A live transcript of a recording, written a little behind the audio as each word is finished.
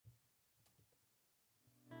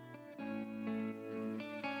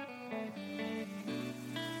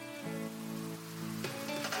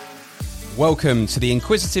Welcome to The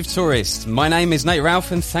Inquisitive Tourist. My name is Nate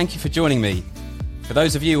Ralph and thank you for joining me. For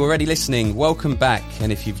those of you already listening, welcome back.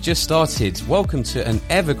 And if you've just started, welcome to an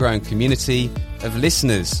ever-growing community of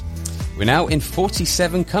listeners. We're now in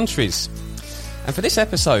 47 countries. And for this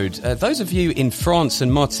episode, those of you in France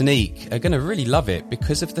and Martinique are going to really love it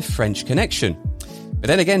because of the French connection. But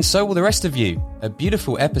then again, so will the rest of you. A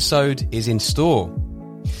beautiful episode is in store.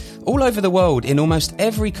 All over the world, in almost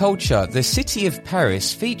every culture, the city of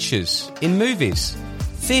Paris features in movies,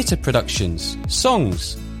 theatre productions,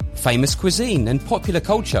 songs, famous cuisine and popular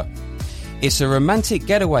culture. It's a romantic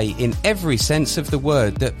getaway in every sense of the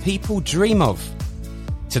word that people dream of.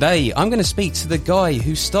 Today, I'm going to speak to the guy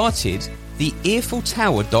who started the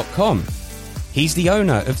EarfulTower.com. He's the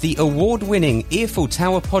owner of the award-winning Earful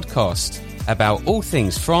Tower podcast about all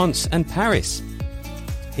things France and Paris.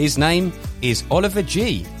 His name is Oliver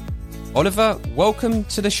G. Oliver, welcome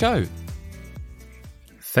to the show.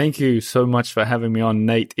 Thank you so much for having me on,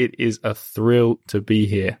 Nate. It is a thrill to be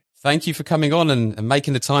here. Thank you for coming on and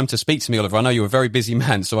making the time to speak to me, Oliver. I know you're a very busy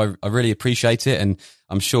man, so I really appreciate it. And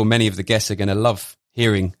I'm sure many of the guests are going to love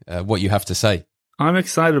hearing what you have to say. I'm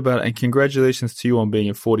excited about it, and congratulations to you on being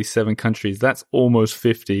in 47 countries. That's almost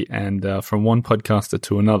 50, and from one podcaster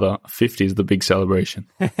to another, 50 is the big celebration.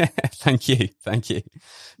 Thank you.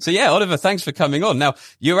 So yeah, Oliver, thanks for coming on. Now,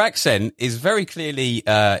 your accent is very clearly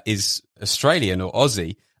is Australian or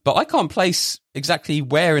Aussie, but I can't place exactly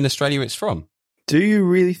where in Australia it's from. Do you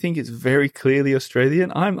really think it's very clearly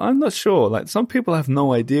Australian? I'm not sure. Like, some people have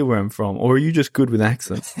no idea where I'm from, or are you just good with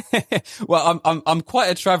accents? Well, I'm quite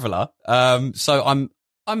a traveller, so I'm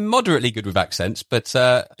moderately good with accents, but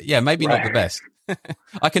yeah, maybe not the best.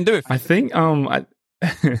 I can do it. I think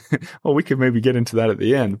well, we could maybe get into that at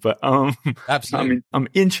the end, but absolutely. I'm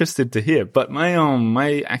interested to hear. But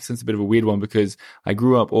my accent's a bit of a weird one because I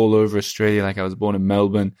grew up all over Australia. Like, I was born in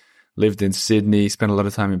Melbourne, lived in Sydney, spent a lot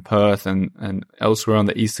of time in Perth and elsewhere on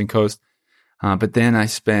the eastern coast. But then I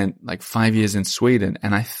spent like 5 years in Sweden.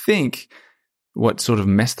 And I think what sort of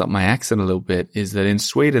messed up my accent a little bit is that in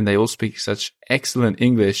Sweden, they all speak such excellent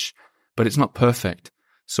English, but it's not perfect.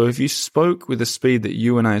 So if you spoke with the speed that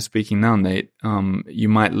you and I are speaking now, Nate, you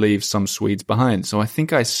might leave some Swedes behind. So I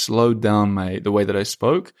think I slowed down the way that I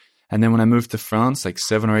spoke. And then when I moved to France, like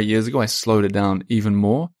 7 or 8 years ago, I slowed it down even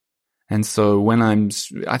more. And so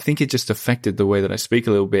I think it just affected the way that I speak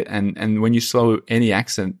a little bit. And when you slow any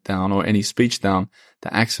accent down or any speech down,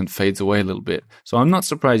 the accent fades away a little bit. So I'm not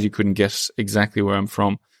surprised you couldn't guess exactly where I'm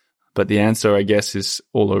from. But the answer, I guess, is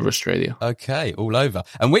all over Australia. Okay, all over.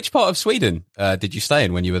 And which part of Sweden did you stay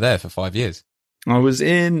in when you were there for 5 years? I was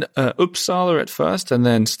in Uppsala at first, and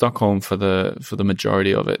then Stockholm for the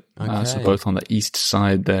majority of it. Okay. So both on the east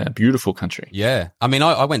side there. Beautiful country. Yeah. I mean,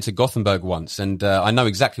 I went to Gothenburg once, and I know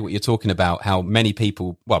exactly what you're talking about, how many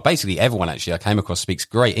people, well, basically everyone actually I came across speaks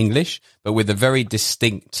great English, but with a very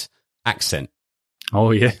distinct accent.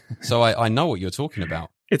 Oh, yeah. So I know what you're talking about.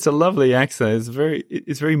 It's a lovely accent.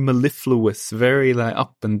 It's very mellifluous, very like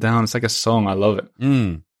up and down. It's like a song. I love it.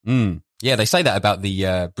 Yeah, they say that about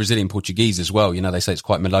the Brazilian Portuguese as well. You know, they say it's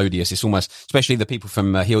quite melodious. It's almost, especially the people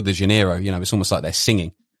from Rio de Janeiro, you know, it's almost like they're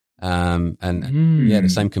singing. Yeah, the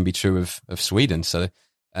same can be true of Sweden. So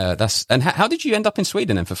and how did you end up in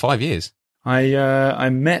Sweden then for 5 years? I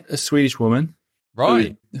met a Swedish woman.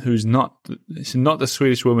 Right. Who's not the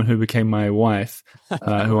Swedish woman who became my wife,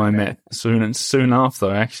 who I met soon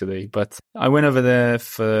after, actually. But I went over there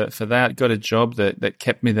for that, got a job that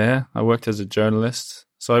kept me there. I worked as a journalist.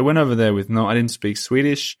 So I went over there I didn't speak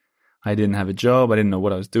Swedish. I didn't have a job. I didn't know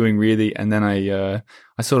what I was doing really. And then I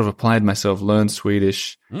sort of applied myself, learned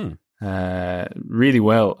Swedish, really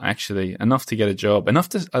well, actually, enough to get a job.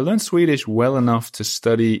 I learned Swedish well enough to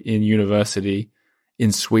study in university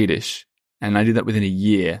in Swedish. And I did that within a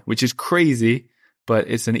year, which is crazy, but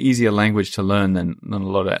it's an easier language to learn than a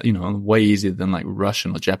lot of, way easier than like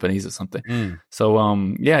Russian or Japanese or something. So,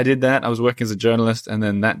 I did that. I was working as a journalist, and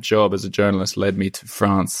then that job as a journalist led me to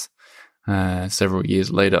France several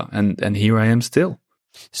years later. And here I am still.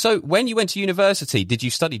 So when you went to university, did you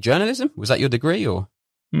study journalism? Was that your degree or?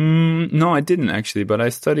 No, I didn't actually, but I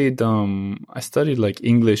studied like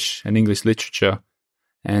English and English literature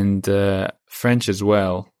and French as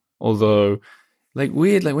well. Although,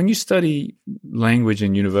 weird, when you study language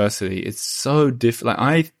in university, it's so different.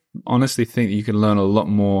 I honestly think that you can learn a lot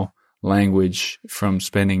more language from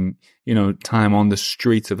spending, time on the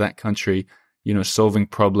streets of that country, solving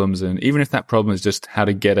problems. And even if that problem is just how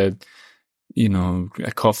to get a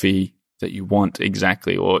coffee that you want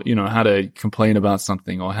exactly, or, how to complain about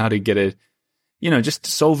something, or how to get a, just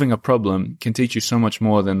solving a problem can teach you so much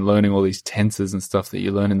more than learning all these tenses and stuff that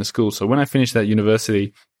you learn in the school. So when I finished that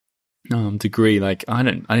university, degree. Like I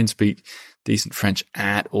didn't speak decent French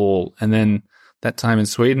at all. And then that time in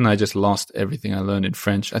Sweden, I just lost everything I learned in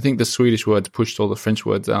French. I think the Swedish words pushed all the French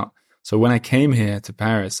words out. So when I came here to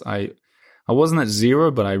Paris, I wasn't at zero,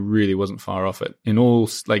 but I really wasn't far off it. In all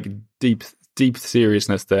like deep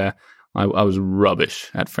seriousness there, I was rubbish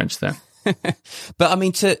at French there. But I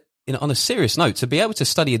mean, on a serious note, to be able to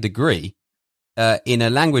study a degree in a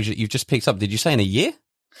language that you've just picked up, did you say in a year?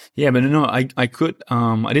 Yeah, but no, I could,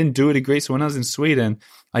 I didn't do a degree. So when I was in Sweden,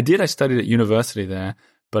 I studied at university there,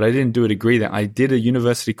 but I didn't do a degree there. I did a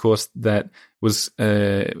university course that was,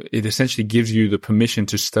 it essentially gives you the permission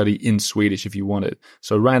to study in Swedish if you wanted.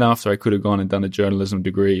 So right after, I could have gone and done a journalism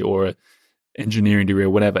degree or an engineering degree or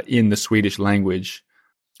whatever in the Swedish language.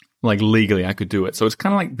 Like legally, I could do it. So it's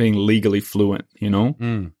kind of like being legally fluent, you know?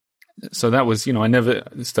 Mm. So that was, I never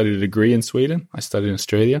studied a degree in Sweden. I studied in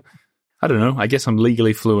Australia. I don't know. I guess I'm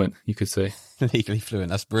legally fluent, you could say. Legally fluent.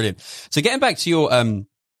 That's brilliant. So getting back to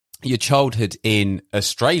your childhood in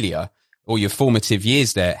Australia or your formative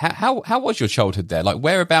years there, how was your childhood there? Like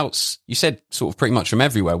whereabouts, you said sort of pretty much from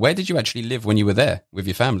everywhere. Where did you actually live when you were there with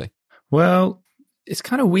your family? Well, it's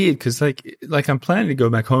kind of weird because like I'm planning to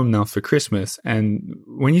go back home now for Christmas. And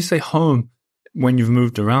when you say home, when you've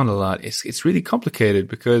moved around a lot, it's really complicated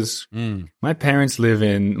because my parents live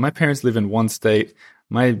in one state.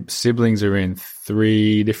 My siblings are in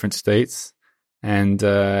 3 different states, and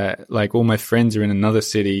like all my friends are in another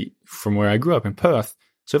city from where I grew up in Perth.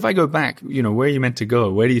 So if I go back, where are you meant to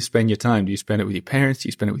go? Where do you spend your time? Do you spend it with your parents? Do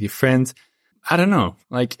you spend it with your friends? I don't know.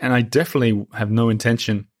 And I definitely have no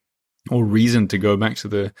intention or reason to go back to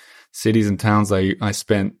the cities and towns I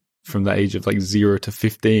spent from the age of like 0 to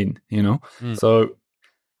 15, So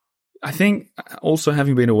I think also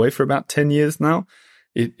having been away for about 10 years now,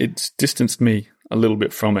 it's distanced me a little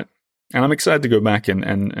bit from it. And I'm excited to go back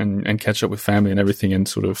and catch up with family and everything and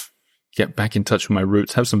sort of get back in touch with my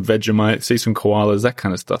roots, have some Vegemite, see some koalas, that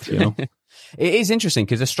kind of stuff, It is interesting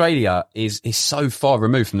because Australia is so far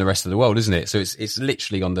removed from the rest of the world, isn't it? So it's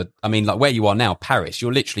literally like where you are now, Paris,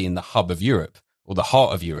 you're literally in the hub of Europe or the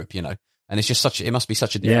heart of Europe, And it's just it must be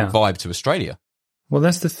such a different vibe to Australia. Well,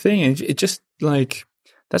 that's the thing. It just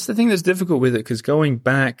that's the thing that's difficult with it because going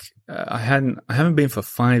back, I haven't been for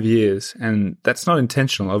 5 years, and that's not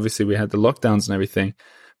intentional. Obviously, we had the lockdowns and everything,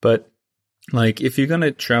 but like if you're going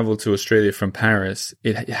to travel to Australia from Paris,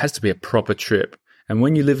 it has to be a proper trip. And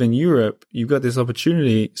when you live in Europe, you've got this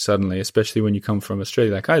opportunity suddenly, especially when you come from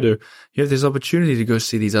Australia like I do, you have this opportunity to go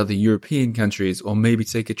see these other European countries or maybe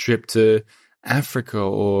take a trip to Africa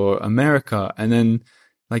or America. And then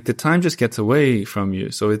like the time just gets away from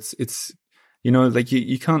you. So it's like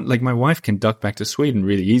you can't, like my wife can duck back to Sweden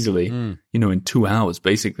really easily, in 2 hours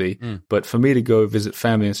basically. But for me to go visit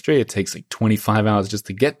family in Australia, it takes like 25 hours just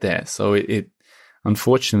to get there. So it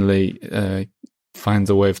unfortunately finds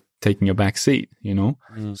a way of taking a back seat,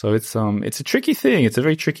 So it's a tricky thing. It's a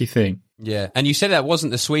very tricky thing. Yeah. And you said that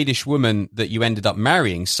wasn't the Swedish woman that you ended up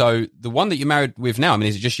marrying. So the one that you're married with now,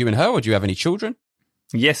 is it just you and her, or do you have any children?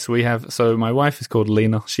 Yes, we have. So my wife is called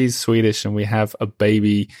Lena. She's Swedish, and we have a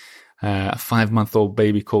baby, a 5-month-old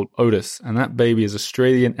baby called Otis. And that baby is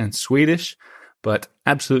Australian and Swedish, but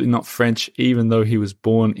absolutely not French, even though he was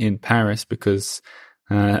born in Paris because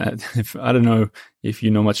I don't know if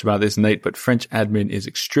you know much about this, Nate, but French admin is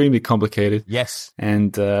extremely complicated. Yes.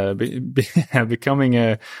 And becoming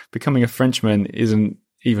a Frenchman isn't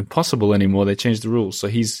even possible anymore. They changed the rules. So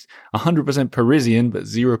he's 100% Parisian, but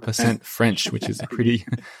 0% French, which is a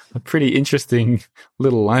pretty interesting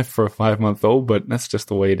little life for a 5-month-old, but that's just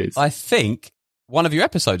the way it is. I think one of your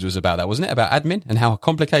episodes was about that, wasn't it? About admin and how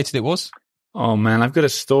complicated it was? Oh man, I've got a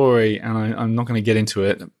story and I'm not going to get into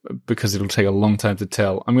it because it'll take a long time to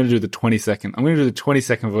tell. I'm going to do the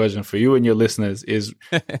 20-second version for you and your listeners is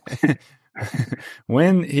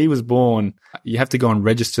when he was born, you have to go and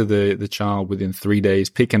register the child within 3 days,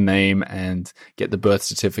 pick a name and get the birth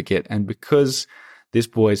certificate. And because this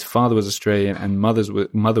boy's father was Australian and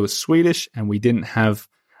mother was Swedish and we didn't have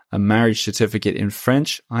a marriage certificate in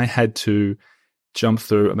French, I had to jump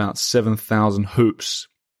through about 7,000 hoops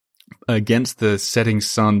against the setting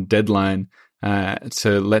sun deadline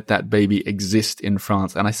to let that baby exist in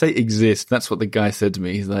France. And I say exist, that's what the guy said to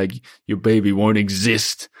me. He's like, your baby won't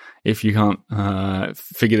exist if you can't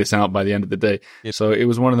figure this out by the end of the day. Yep. So it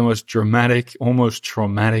was one of the most dramatic, almost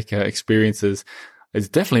traumatic experiences. It's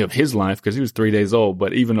definitely of his life because he was 3 days old,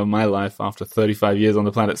 but even of my life after 35 years on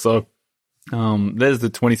the planet. So there's the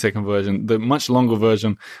 20-second version. The much longer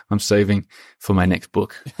version I'm saving for my next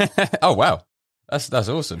book. Oh, wow. That's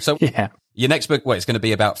awesome. So yeah. Your next book, it's going to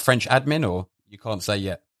be about French admin, or you can't say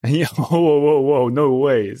yet? Yeah, whoa, no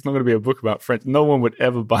way. It's not going to be a book about French. No one would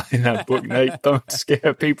ever buy that book, Nate. Don't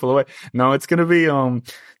scare people away. No, it's going to be,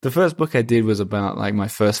 the first book I did was about like my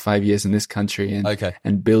first 5 years in this country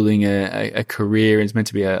and building a career. It's meant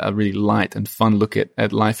to be a really light and fun look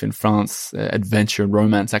at life in France, adventure and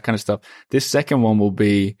romance, that kind of stuff. This second one will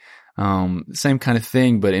be, same kind of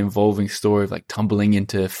thing, but involving story of like tumbling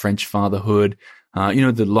into French fatherhood.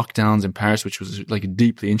 The lockdowns in Paris, which was like a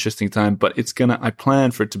deeply interesting time, but I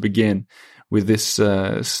plan for it to begin with this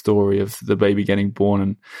story of the baby getting born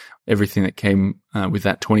and everything that came with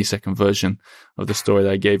that 20-second version of the story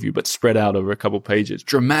that I gave you, but spread out over a couple pages.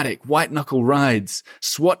 Dramatic, white-knuckle rides,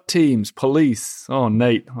 SWAT teams, police. Oh,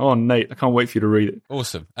 Nate, I can't wait for you to read it.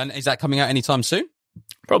 Awesome. And is that coming out anytime soon?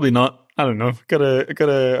 Probably not. I don't know. Got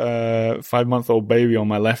a 5-month-old baby on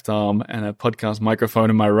my left arm and a podcast microphone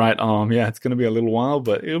in my right arm. Yeah, it's going to be a little while,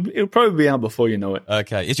 but it'll probably be out before you know it.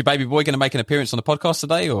 Okay. Is your baby boy going to make an appearance on the podcast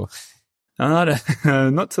today, or?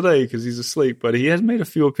 Not today because he's asleep, but he has made a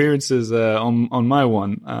few appearances on my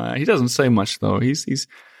one. He doesn't say much though. He's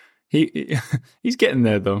getting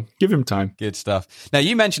there though. Give him time. Good stuff. Now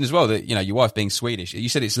you mentioned as well that your wife being Swedish. You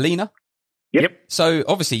said it's Lena. Yep. So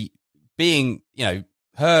obviously, being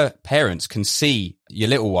her parents can see your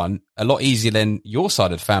little one a lot easier than your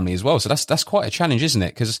side of the family as well. So that's quite a challenge, isn't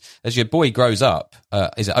it? Because as your boy grows up,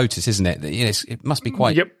 is it Otis, isn't it? It must be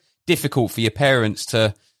quite difficult for your parents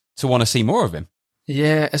to want to see more of him.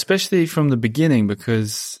 Yeah, especially from the beginning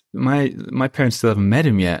because my parents still haven't met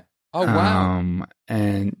him yet. Oh, wow.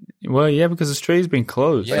 And well, yeah, because Australia's been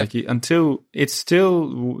closed. Yeah. Until it's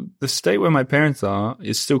still, the state where my parents are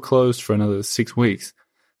is still closed for another 6 weeks.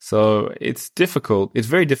 So it's difficult. It's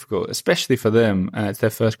very difficult, especially for them. It's their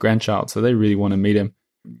first grandchild, so they really want to meet him.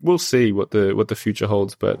 We'll see what the future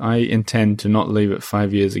holds, but I intend to not leave it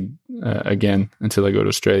 5 years again until I go to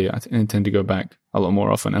Australia. I intend to go back a lot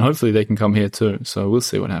more often, and hopefully they can come here too. So we'll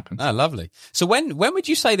see what happens. Oh, lovely. So when would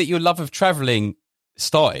you say that your love of traveling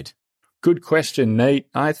started? Good question, Nate.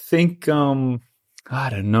 I think I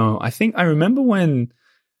don't know. I think I remember when.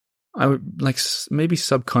 I would maybe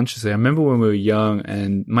subconsciously. I remember when we were young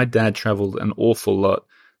and my dad traveled an awful lot.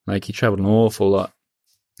 Like he traveled an awful lot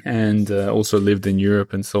and also lived in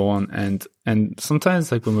Europe and so on. And sometimes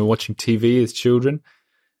like when we were watching TV as children,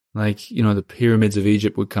 like, the pyramids of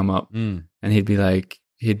Egypt would come up and he'd be like,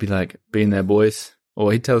 been there, boys.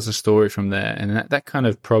 Or he'd tell us a story from there. And that kind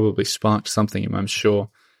of probably sparked something in him, I'm sure.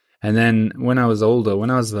 And then when I was older,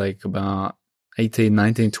 when I was like about 18,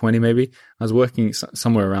 19, 20 maybe, I was working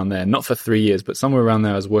somewhere around there, not for 3 years, but somewhere around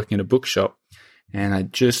there I was working in a bookshop and I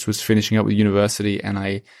just was finishing up with university and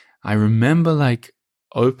I remember like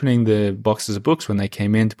opening the boxes of books when they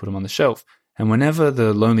came in to put them on the shelf. And whenever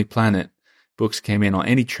the Lonely Planet books came in or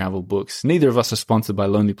any travel books, neither of us are sponsored by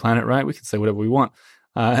Lonely Planet, right? We can say whatever we want.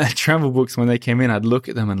 Travel books, when they came in, I'd look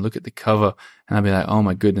at them and look at the cover and I'd be like, oh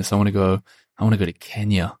my goodness, I want to go to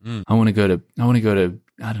Kenya. I want to go to,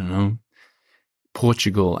 I don't know,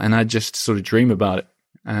 Portugal, and I just sort of dream about it.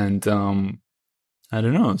 And I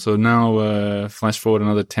don't know. So now flash forward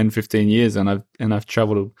another 10, 15 years and I've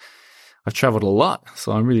traveled a lot.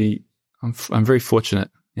 So I'm very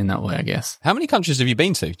fortunate in that way, I guess. How many countries have you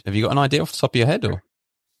been to? Have you got an idea off the top of your head or?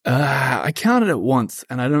 I counted it once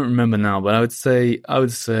and I don't remember now, but I would say I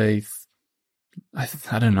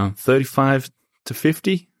don't know, 35 to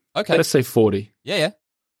 50. Okay. Let's say 40. Yeah.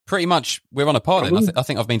 Pretty much, we're on a par then. I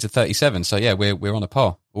think I've been to 37, so yeah, we're on a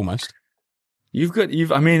par almost.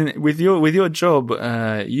 I mean, with your job,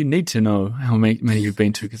 you need to know how many you've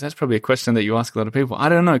been to because that's probably a question that you ask a lot of people. I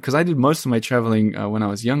don't know because I did most of my traveling when I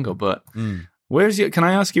was younger. But can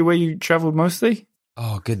I ask you where you traveled mostly?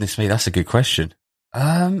 Oh goodness me, that's a good question.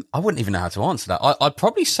 I wouldn't even know how to answer that. I'd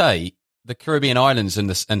probably say the Caribbean islands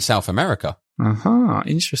and South America.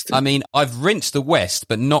 Interesting. I mean, I've rinsed the West,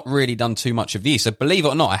 but not really done too much of the East. So believe it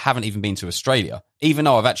or not, I haven't even been to Australia, even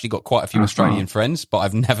though I've actually got quite a few Australian friends, but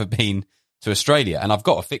I've never been to Australia, and I've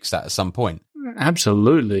got to fix that at some point.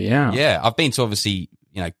 Absolutely, yeah. Yeah, I've been to obviously,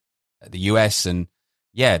 the US and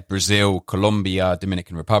Brazil, Colombia,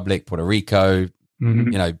 Dominican Republic, Puerto Rico,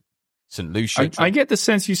 St. Lucia. I get the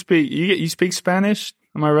sense you speak Spanish.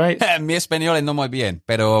 Am I right? Mi español es no muy bien,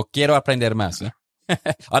 pero quiero aprender más.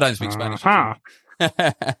 I don't speak Spanish. Well,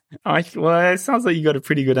 it sounds like you got a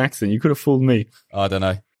pretty good accent. You could have fooled me. I don't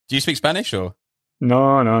know. Do you speak Spanish or?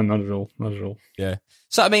 No, not at all. Not at all. Yeah.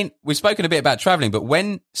 So, I mean, we've spoken a bit about traveling, but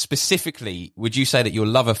when specifically would you say that your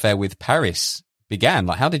love affair with Paris began?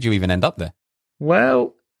 Like, how did you even end up there?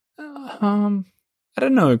 Well, I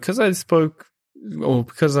don't know. Because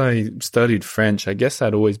I studied French, I guess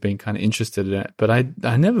I'd always been kind of interested in it. But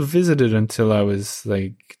I never visited until I was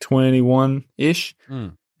like 21-ish.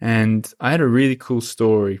 And I had a really cool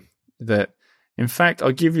story that, in fact,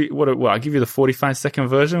 I'll give you I'll give you the 45-second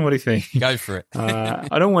version. What do you think? Go for it.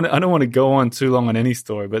 I don't want to go on too long on any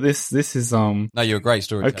story, but this is No, you're a great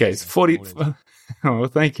storyteller. Okay, it's 40. Oh, well,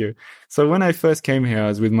 thank you. So when I first came here, I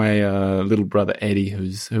was with my little brother Eddie,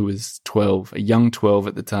 who was 12, a young 12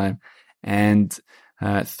 at the time, and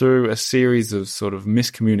through a series of sort of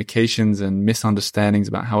miscommunications and misunderstandings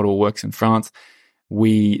about how it all works in France,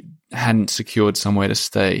 we hadn't secured somewhere to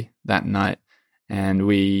stay that night. And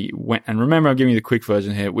we went, and remember, I'll give you the quick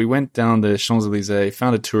version here. We went down the Champs-Elysees,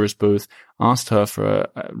 found a tourist booth, asked her for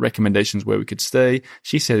recommendations where we could stay.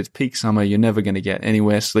 She said, it's peak summer, you're never going to get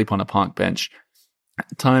anywhere, sleep on a park bench.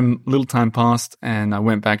 Little time passed, and I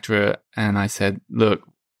went back to her and I said, look,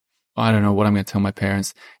 I don't know what I'm going to tell my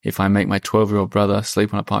parents. If I make my 12-year-old brother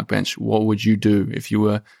sleep on a park bench, what would you do if you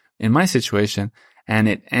were in my situation? And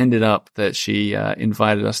it ended up that she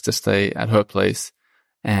invited us to stay at her place.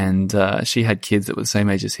 And she had kids that were the same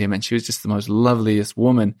age as him, and she was just the most loveliest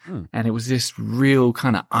woman. And it was this real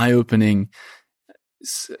kind of eye-opening,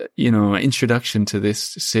 introduction to this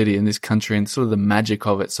city and this country and sort of the magic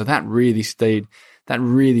of it. So that really stayed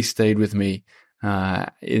with me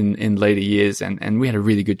in later years, and we had a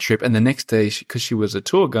really good trip. And the next day, because she was a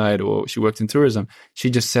tour guide or she worked in tourism,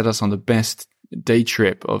 she just set us on the best day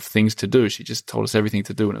trip of things to do. She just told us everything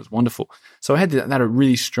to do, and it was wonderful. So I had that a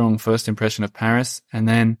really strong first impression of Paris. And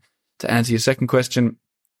then to answer your second question,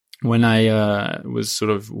 when I was sort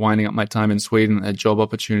of winding up my time in Sweden, a job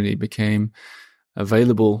opportunity became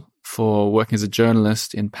available for working as a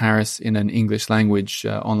journalist in Paris in an English language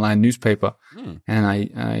online newspaper. And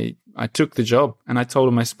I took the job, and I told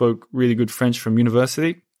them I spoke really good French from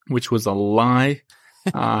university, which was a lie.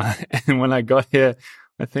 And when I got here,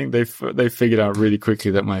 I think they figured out really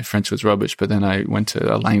quickly that my French was rubbish, but then I went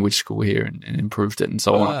to a language school here and improved it and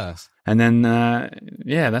so on. And then,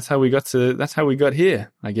 that's how we got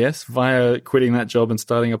here, I guess, via quitting that job and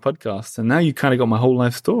starting a podcast. And now you kind of got my whole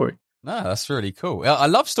life story. No, that's really cool. I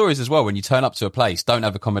love stories as well when you turn up to a place, don't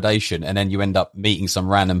have accommodation, and then you end up meeting some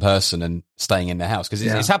random person and staying in their house. Because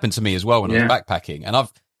it's happened to me as well when I was backpacking.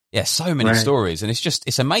 And so many stories, and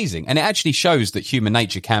it's amazing. And it actually shows that human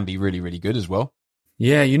nature can be really, really good as well.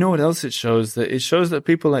 Yeah, you know what else it shows? That it shows that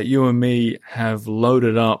people like you and me have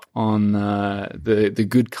loaded up on the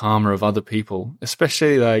good karma of other people,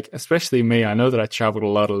 especially me. I know that I traveled a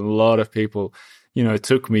lot of people,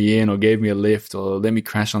 took me in or gave me a lift or let me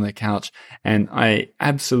crash on their couch, and I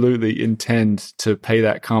absolutely intend to pay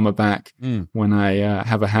that karma back when I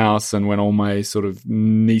have a house, and when all my sort of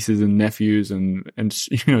nieces and nephews and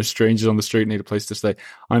strangers on the street need a place to stay.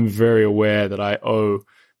 I'm very aware that I owe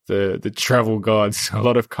the travel gods a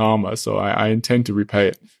lot of karma, so I intend to repay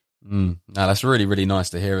it. No, that's really, really nice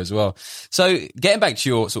to hear as well. So getting back to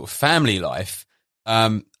your sort of family life,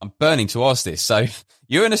 I'm burning to ask this. So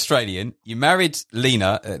you're an Australian, you married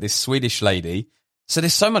Lena, this Swedish lady. So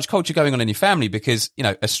there's so much culture going on in your family because,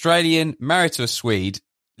 Australian, married to a Swede,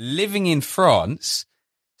 living in France.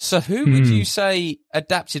 So who would you say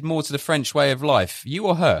adapted more to the French way of life, you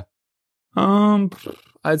or her?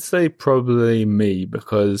 I'd say probably me,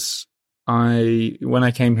 because when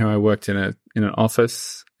I came here, I worked in an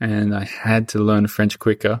office, and I had to learn French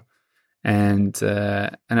quicker. And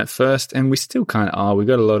at first, and we still kind of are, we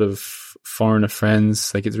got a lot of foreigner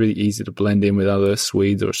friends. Like, it's really easy to blend in with other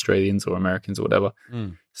Swedes or Australians or Americans or whatever.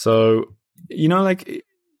 So,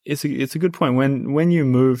 it's a good point. When you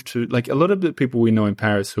move to, like, a lot of the people we know in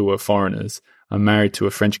Paris who are foreigners are married to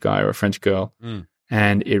a French guy or a French girl.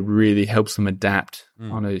 And it really helps them adapt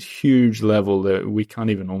on a huge level that we can't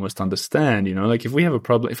even almost understand, Like, if I have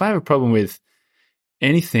a problem with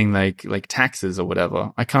anything like taxes or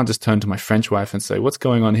whatever, I can't just turn to my French wife and say, what's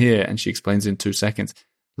going on here? And she explains in 2 seconds.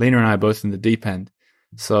 Lena and I are both in the deep end.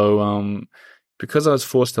 So because I was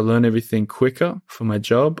forced to learn everything quicker for my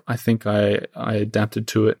job, I think I adapted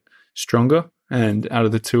to it stronger. And out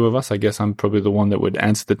of the two of us, I guess I'm probably the one that would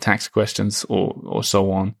answer the tax questions or so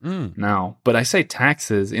on now. But I say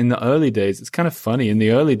taxes in the early days. It's kind of funny. In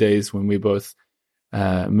the early days when we both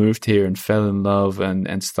moved here and fell in love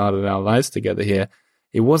and started our lives together here,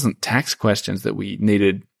 it wasn't tax questions that we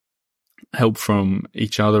needed help from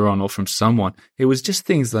each other on or from someone. It was just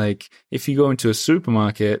things like, if you go into a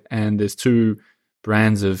supermarket and there's 2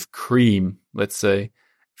 brands of cream, let's say,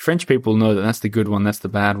 French people know that that's the good one, that's the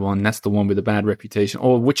bad one, that's the one with a bad reputation,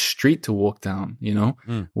 or which street to walk down,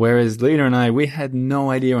 Whereas Lena and I, we had no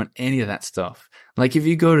idea on any of that stuff. Like, if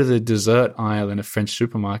you go to the dessert aisle in a French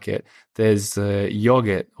supermarket, there's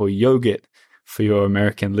yogurt for your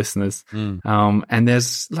American listeners. And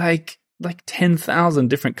there's like like 10,000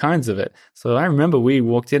 different kinds of it. So I remember we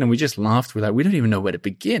walked in and we just laughed. We're like, we don't even know where to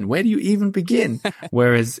begin. Where do you even begin?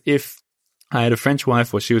 Whereas if I had a French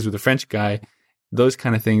wife or she was with a French guy, those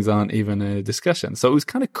kind of things aren't even a discussion. So it was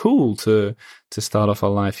kind of cool to start off our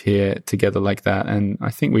life here together like that. And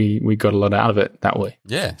I think we got a lot out of it that way.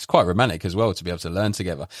 Yeah, it's quite romantic as well to be able to learn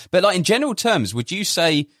together. But like in general terms, would you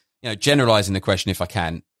say, generalizing the question if I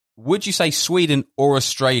can, would you say Sweden or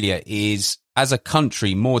Australia is, as a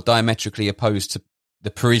country, more diametrically opposed to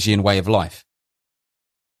the Parisian way of life?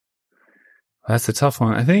 That's a tough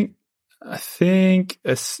one. I think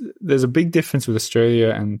there's a big difference with Australia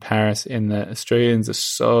and Paris in that Australians are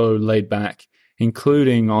so laid back,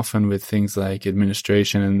 including often with things like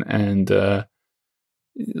administration and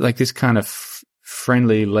like this kind of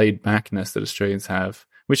friendly laid backness that Australians have,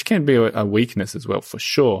 which can be a weakness as well, for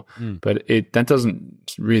sure. But that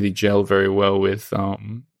doesn't really gel very well with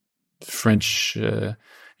French,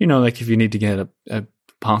 like if you need to get a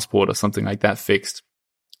passport or something like that fixed.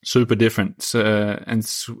 Super different. And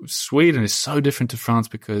Sweden is so different to France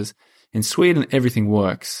because in Sweden, everything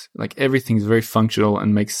works. Like everything's very functional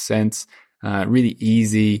and makes sense, really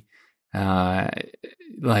easy.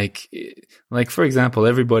 Like for example,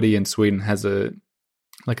 everybody in Sweden has a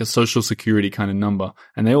social security kind of number,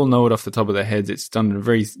 and they all know it off the top of their heads. It's done in a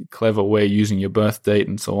very clever way using your birth date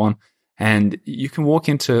and so on. And you can walk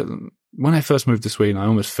into, when I first moved to Sweden, I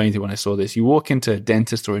almost fainted when I saw this. You walk into a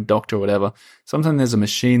dentist or a doctor or whatever. Sometimes there's a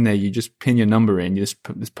machine there. You just pin your number in, this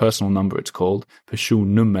personal number, it's called.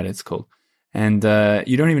 Personnummer, it's called. And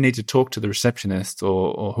you don't even need to talk to the receptionist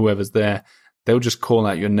or whoever's there. They'll just call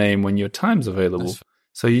out your name when your time's available.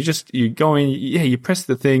 So you go in, you press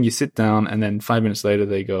the thing, you sit down, and then 5 minutes later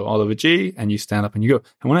they go, Oliver G, and you stand up and you go.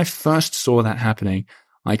 And when I first saw that happening,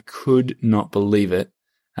 I could not believe it.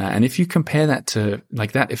 And if you compare that to,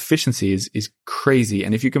 like, that efficiency is crazy.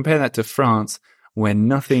 And if you compare that to France, where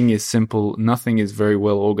nothing is simple, nothing is very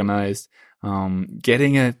well organized,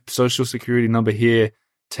 getting a social security number here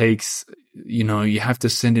takes, you have to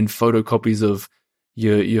send in photocopies of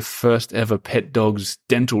your first ever pet dog's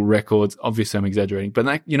dental records. Obviously I'm exaggerating, but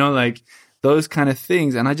like those kind of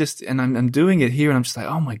things. And I'm doing it here and I'm just like,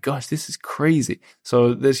 oh my gosh, this is crazy.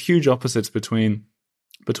 So there's huge opposites between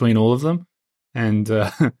all of them.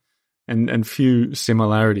 And few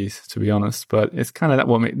similarities, to be honest. But it's kind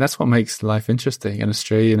of that's what makes life interesting. An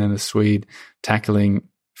Australian and a Swede tackling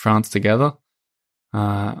France together.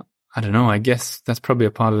 I don't know. I guess that's probably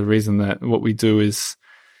a part of the reason that what we do has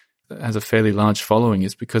a fairly large following,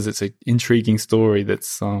 is because it's an intriguing story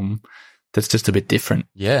that's just a bit different.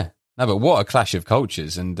 Yeah. No, but what a clash of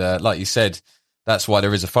cultures. And like you said, that's why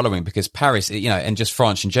there is a following, because Paris, and just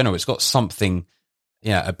France in general, it's got something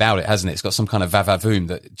about it, hasn't it? It's got some kind of vavavoom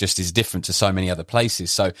that just is different to so many other places.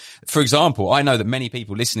 So, for example, I know that many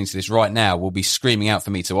people listening to this right now will be screaming out for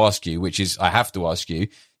me to ask you, which is, I have to ask you,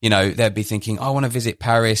 they'll be thinking, I want to visit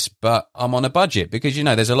Paris, but I'm on a budget, because,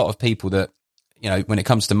 there's a lot of people that, when it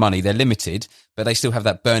comes to money, they're limited, but they still have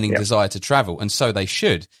that burning desire to travel. And so they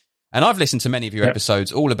should. And I've listened to many of your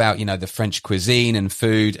episodes all about, the French cuisine and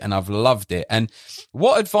food, and I've loved it. And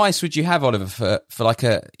what advice would you have, Oliver, for like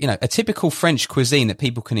a typical French cuisine that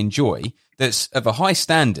people can enjoy, that's of a high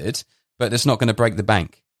standard, but that's not going to break the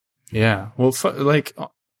bank? Yeah. Well,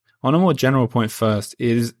 on a more general point first,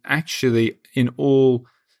 it is actually, in all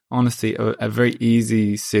honesty, a very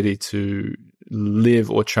easy city to live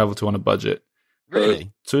or travel to on a budget.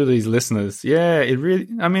 Really? To these listeners. Yeah, it really,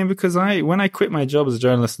 because when I quit my job as a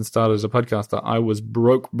journalist and started as a podcaster, I was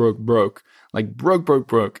broke. Like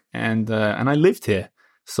broke. And I lived here.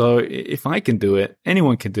 So if I can do it,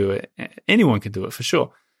 anyone can do it. Anyone can do it for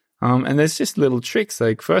sure. And there's just little tricks.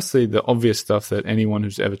 Like, firstly, the obvious stuff that anyone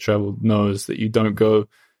who's ever traveled knows, that you don't go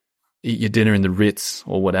eat your dinner in the Ritz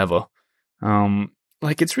or whatever.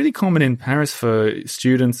 Like, it's really common in Paris for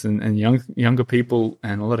students and younger people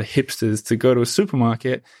and a lot of hipsters to go to a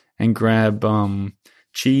supermarket and grab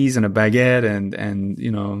cheese and a baguette and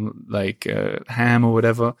ham or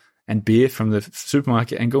whatever, and beer from the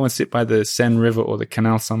supermarket, and go and sit by the Seine River or the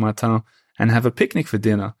Canal Saint-Martin and have a picnic for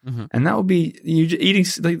dinner. Mm-hmm. And that would be you eating,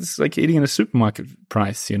 it's like eating in a supermarket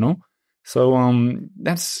price, So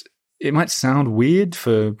it might sound weird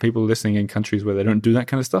for people listening in countries where they don't do that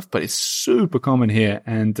kind of stuff, but it's super common here.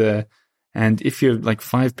 And if you're like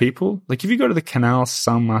 5 people, like if you go to the Canal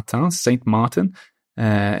Saint Martin,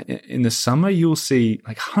 in the summer, you'll see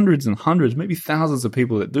like hundreds and hundreds, maybe thousands of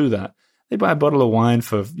people that do that. They buy a bottle of wine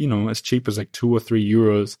for, as cheap as like 2 or 3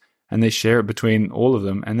 euros, and they share it between all of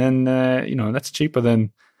them. And then, that's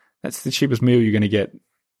the cheapest meal you're going to get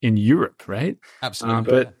in Europe, right?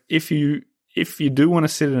 Absolutely. But if you if you do want to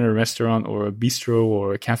sit in a restaurant or a bistro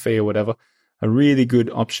or a cafe or whatever, a really good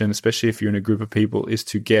option, especially if you're in a group of people, is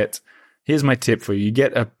to get, here's my tip for you. You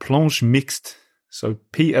get a planche mixte. So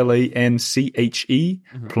Planche,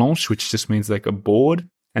 planche, which just means like a board,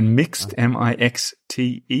 and mixed,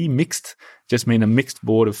 M-I-X-T-E, mixed, just mean a mixed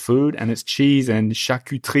board of food, and it's cheese and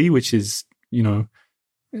charcuterie, which is,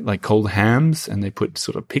 like cold hams, and they put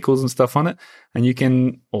sort of pickles and stuff on it, and you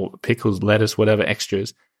can, or pickles, lettuce, whatever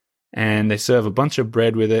extras, and they serve a bunch of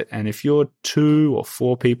bread with it, and if you're 2 or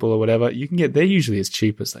 4 people or whatever, you can get, they're usually as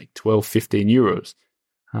cheap as like 12, 15 euros.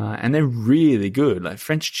 And they're really good, like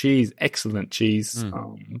French cheese, excellent cheese,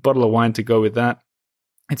 bottle of wine to go with that.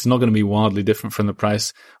 It's not going to be wildly different from the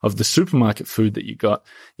price of the supermarket food that you got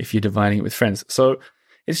if you're dividing it with friends. So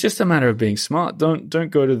it's just a matter of being smart. Don't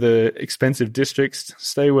go to the expensive districts.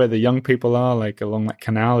 Stay where the young people are, like along that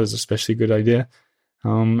canal is especially a good idea.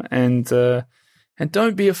 And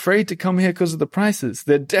don't be afraid to come here because of the prices.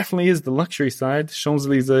 There definitely is the luxury side,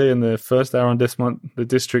 Champs-Élysées and the first arrondissement, the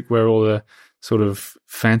district where all the sort of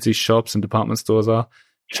fancy shops and department stores are.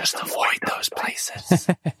 Just avoid those places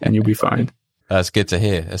and you'll be fine. That's good to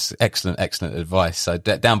hear. That's excellent advice. So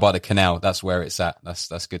down by the canal, that's where it's at.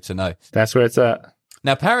 That's good to know. That's where it's at.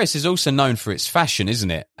 Now, Paris is also known for its fashion,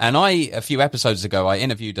 isn't it? And a few episodes ago, I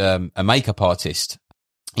interviewed a makeup artist.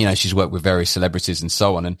 She's worked with various celebrities and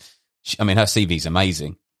so on. And her CV's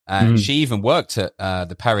amazing. And she even worked at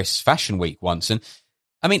the Paris Fashion Week once. And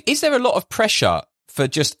is there a lot of pressure for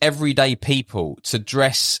just everyday people to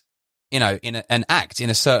dress, and act in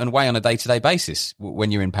a certain way on a day-to-day basis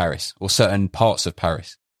when you're in Paris or certain parts of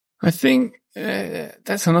Paris? I think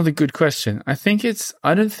that's another good question. I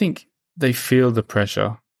don't think they feel the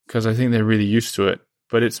pressure because I think they're really used to it.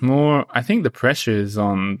 But it's more, I think the pressure is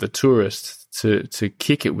on the tourists to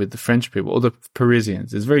kick it with the French people or the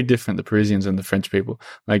Parisians. It's very different, the Parisians and the French people.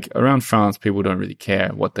 Like around France, people don't really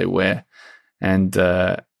care what they wear. And,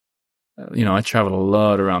 I travel a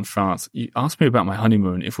lot around France. You ask me about my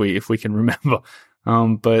honeymoon if we can remember.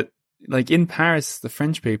 But like in Paris, the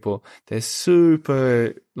French people, they're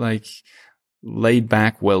super like laid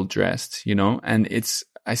back, well dressed, and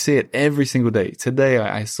I see it every single day. Today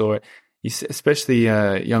I saw it, especially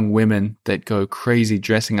young women that go crazy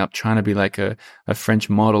dressing up, trying to be like a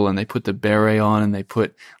French model, and they put the beret on and they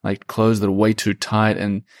put like clothes that are way too tight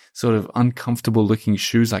and sort of uncomfortable looking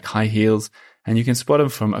shoes like high heels. And you can spot them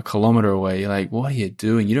from a kilometer away. You're like, what are you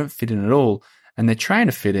doing? You don't fit in at all. And they're trying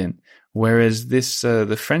to fit in. Whereas this,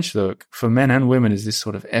 the French look for men and women is this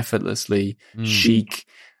sort of effortlessly chic.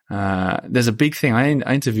 There's a big thing. I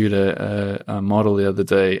interviewed a model the other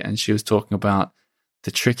day, and she was talking about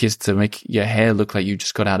the trick is to make your hair look like you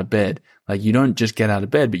just got out of bed. Like you don't just get out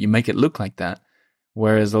of bed, but you make it look like that.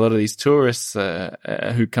 Whereas a lot of these tourists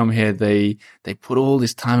who come here, they put all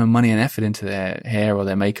this time and money and effort into their hair or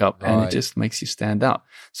their makeup, and it just makes you stand out.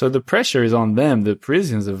 So the pressure is on them. The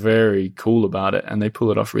Parisians are very cool about it, and they pull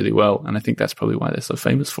it off really well. And I think that's probably why they're so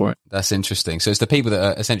famous for it. That's interesting. So it's the people that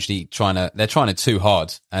are essentially trying too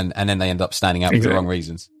hard, and then they end up standing out for the wrong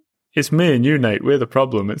reasons. It's me and you, Nate. We're the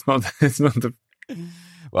problem. It's not the.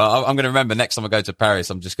 Well, I'm going to remember next time I go to Paris,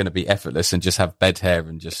 I'm just going to be effortless and just have bed hair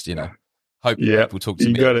and just, hope people talk to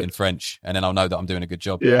me in French, and then I'll know that I'm doing a good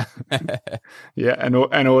job. Yeah. Yeah. And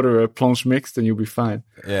order a planche mixte and you'll be fine.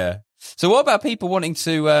 Yeah. So what about people wanting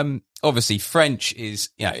to, obviously French is,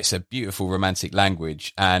 it's a beautiful romantic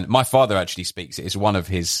language, and my father actually speaks it. It's one of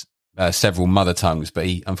his several mother tongues, but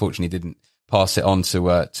he unfortunately didn't pass it on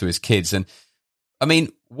to his kids. And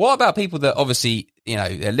what about people that obviously,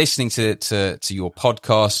 they're listening to your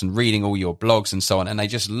podcast and reading all your blogs and so on, and they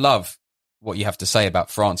just love what you have to say about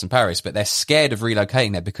France and Paris, but they're scared of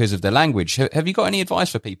relocating there because of the language. Have you got any advice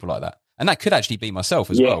for people like that? And that could actually be myself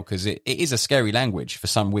as well, because it is a scary language for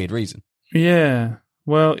some weird reason. Yeah.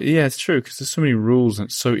 Well, yeah, it's true, because there's so many rules and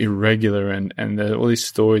it's so irregular, and there are all these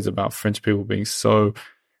stories about French people being so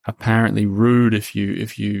apparently rude if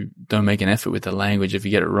you don't make an effort with the language, if you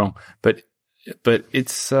get it wrong. But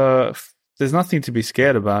it's there's nothing to be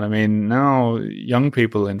scared about. Now young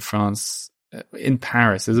people in France, in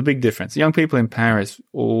Paris, there's a big difference. Young people in Paris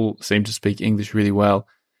all seem to speak English really well,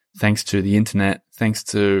 thanks to the internet, thanks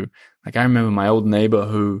to, like, I remember my old neighbor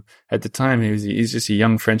who, at the time, he's just a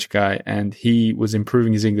young French guy, and he was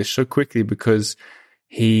improving his English so quickly because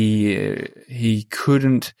he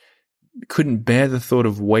couldn't bear the thought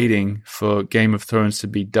of waiting for Game of Thrones to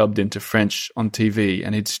be dubbed into French on TV,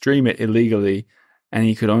 and he'd stream it illegally, and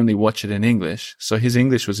he could only watch it in English. So his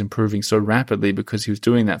English was improving so rapidly because he was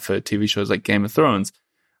doing that for TV shows like Game of Thrones.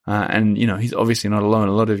 And, he's obviously not alone.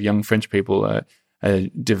 A lot of young French people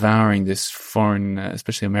devouring this foreign,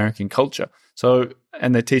 especially American culture. So,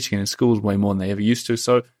 and they're teaching it in schools way more than they ever used to.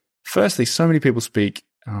 So, firstly, so many people speak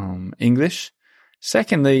English.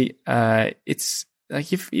 Secondly, it's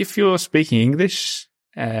like if you're speaking English,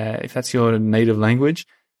 if that's your native language,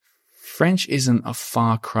 French isn't a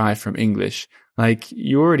far cry from English. Like,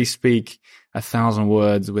 you already speak 1,000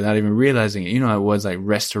 words without even realizing it. You know, words like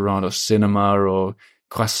restaurant or cinema or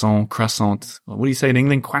croissant. What do you say in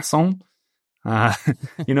England? Croissant?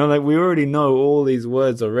 You know, like, we already know all these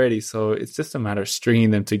words already. So it's just a matter of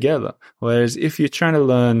stringing them together. Whereas if you're trying to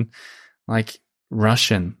learn like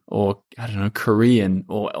Russian or, I don't know, Korean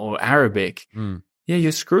or Arabic, yeah,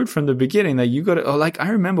 you're screwed from the beginning. That you got to, like, I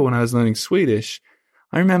remember when I was learning Swedish,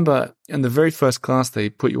 I remember in the very first class, they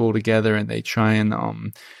put you all together and they try and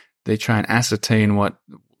ascertain what,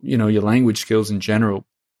 you know, your language skills in general.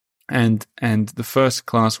 And the first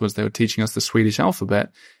class was they were teaching us the Swedish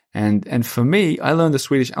alphabet. And for me, I learned the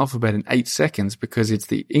Swedish alphabet in 8 seconds because it's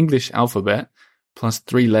the English alphabet plus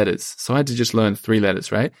 3 letters. So I had to just learn 3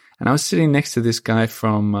 letters, right? And I was sitting next to this guy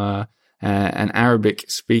from an Arabic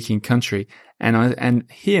speaking country,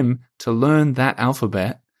 and him to learn that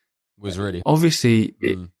alphabet was really obviously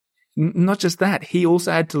not just that, he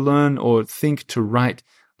also had to learn or think to write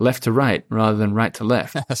left to right rather than right to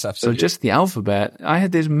left. That's absolutely. So just the alphabet, I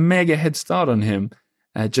had this mega head start on him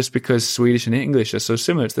just because Swedish and English are so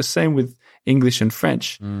similar. It's the same with English and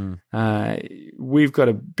French. We've got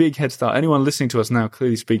a big head start. Anyone listening to us now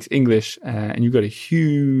clearly speaks English, and you've got a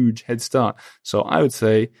huge head start. So I would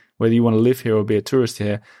say, whether you want to live here or be a tourist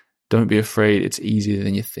here, don't be afraid. It's easier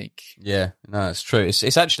than you think. Yeah, no, it's true.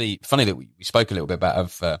 It's actually funny that we spoke a little bit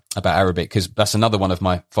about Arabic, because that's another one of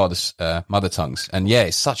my father's mother tongues. And yeah,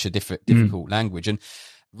 it's such a difficult language. And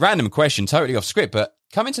random question, totally off script, but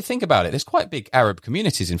coming to think about it, there's quite big Arab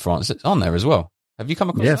communities in France on there as well. Have you come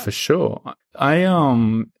across that? Yeah, for sure. I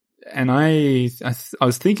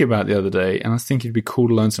was thinking about it the other day, and I was thinking it'd be cool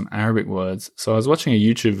to learn some Arabic words. So I was watching a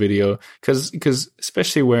YouTube video because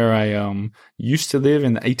especially where I used to live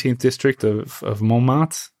in the 18th district of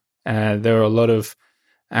Montmartre, there are a lot of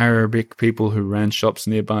Arabic people who ran shops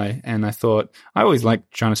nearby, and I thought I always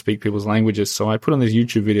liked trying to speak people's languages. So I put on this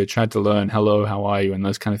YouTube video, tried to learn hello, how are you, and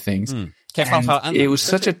those kind of things. And it was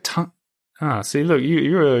such a see, look,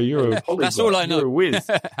 you're a polyglot. That's all I know. You're a whiz.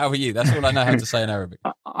 How are you? That's all I know how to say in Arabic.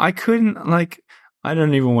 I couldn't, I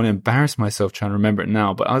don't even want to embarrass myself trying to remember it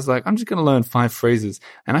now, but I was like, I'm just going to learn 5 phrases.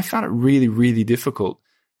 And I found it really, really difficult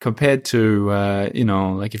compared to, you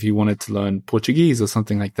know, like if you wanted to learn Portuguese or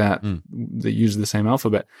something like that, that uses the same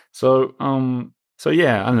alphabet. So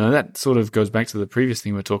yeah, I don't know, that sort of goes back to the previous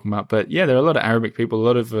thing we were talking about. But yeah, there are a lot of Arabic people, a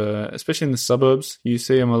lot of, especially in the suburbs, you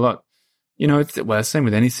see them a lot. You know, it's same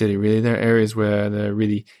with any city, really. There are areas where they're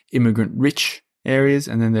really immigrant rich areas,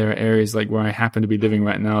 and then there are areas like where I happen to be living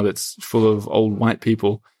right now that's full of old white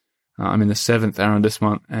people. I'm in the 7th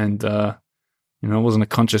arrondissement, and, you know, it wasn't a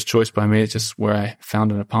conscious choice by me. It's just where I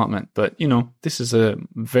found an apartment. But, you know, this is a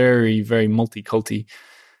very, very multi-culti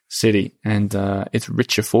city, and it's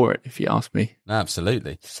richer for it, if you ask me.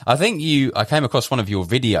 Absolutely. I think I came across one of your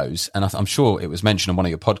videos, and I'm sure it was mentioned on one of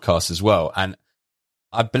your podcasts as well, and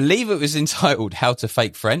I believe it was entitled How to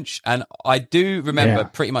Fake French, and I do remember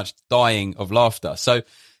pretty much dying of laughter. So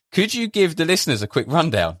could you give the listeners a quick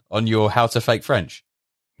rundown on your How to Fake French?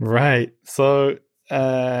 Right. So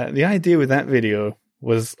the idea with that video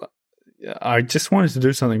was I just wanted to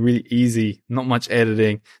do something really easy, not much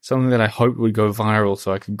editing, something that I hoped would go viral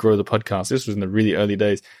so I could grow the podcast. This was in the really early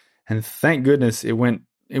days. And thank goodness it went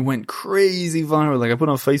crazy viral. Like, I put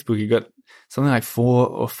on Facebook, it got something like 4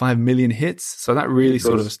 or 5 million hits. So that really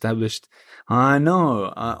sort of established. I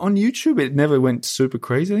know. On YouTube, it never went super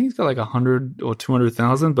crazy. I think it's got like 100 or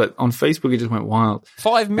 200,000, but on Facebook, it just went wild.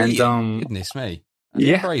 5 million? And, goodness me.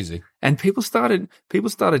 That's crazy. And people started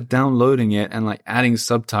downloading it and like adding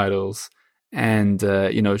subtitles and,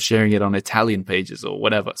 you know, sharing it on Italian pages or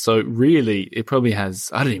whatever. So really, it probably has,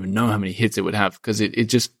 I don't even know how many hits it would have, because it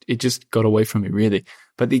just got away from me, really.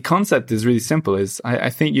 But the concept is really simple. I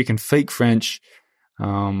think you can fake French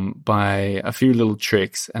by a few little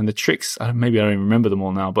tricks, and the tricks, maybe I don't even remember them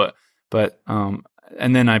all now, but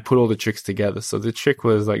and then I put all the tricks together. So the trick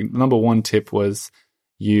was, like, number 1 tip was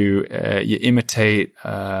you imitate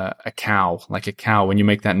a cow, like a cow. When you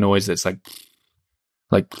make that noise, that's like,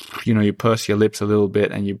 you know, you purse your lips a little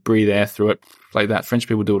bit and you breathe air through it like that. French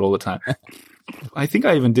people do it all the time. I think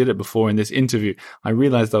I even did it before in this interview. I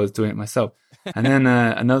realized I was doing it myself. And then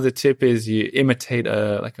another tip is you imitate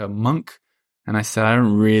like a monk. And I said, I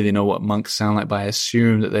don't really know what monks sound like, but I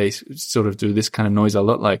assume that they sort of do this kind of noise a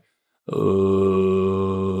lot, like,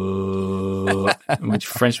 which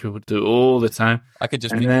French people do all the time. I could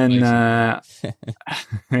just. And then,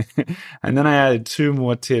 and then I added 2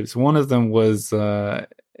 more tips. One of them was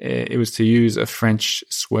it was to use a French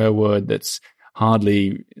swear word that's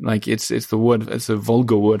hardly like it's a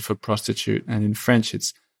vulgar word for prostitute, and in French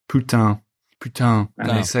it's putain. Putain. And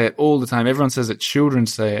they say it all the time. Everyone says it. Children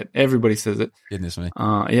say it. Everybody says it. Goodness me.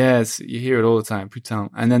 Yes, you hear it all the time.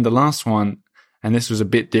 Putain. And then the last one, and this was a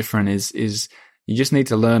bit different, is you just need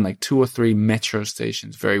to learn like 2 or 3 metro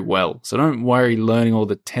stations very well. So don't worry learning all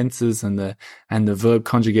the tenses and the verb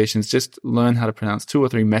conjugations. Just learn how to pronounce 2 or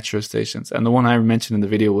 3 metro stations. And the one I mentioned in the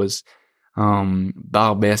video was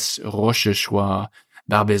Barbès Rochechouart.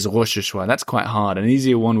 Barbès Rochechouart. That's quite hard. An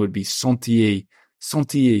easier one would be Sentier.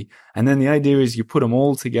 Sentier. And then the idea is you put them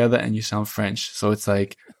all together and you sound French. So it's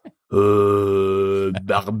like, Barbès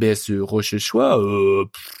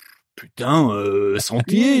Rochechouart, putain,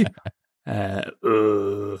 Sentier.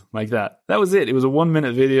 Like that. That was it. It was a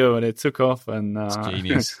 1-minute video and it took off, and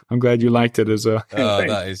genius. I'm glad you liked it as well. Oh,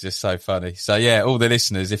 that is just so funny. So yeah, all the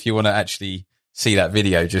listeners, if you want to actually see that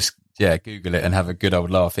video, just Google it and have a good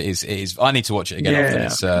old laugh. It is. I need to watch it again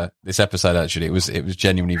after this episode. Actually, it was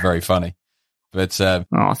genuinely very funny. But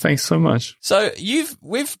thanks so much. So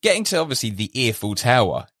with getting to obviously the Earful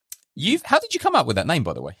Tower, how did you come up with that name,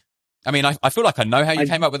 by the way? I mean, I feel like I know how you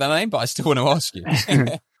came up with that name, but I still want to ask you.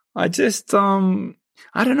 I just, I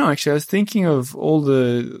don't know, actually. I was thinking of all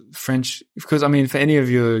the French, because, I mean, for any of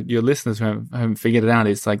your listeners who haven't figured it out,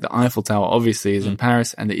 it's like the Eiffel Tower obviously is in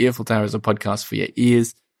Paris, and the Earful Tower is a podcast for your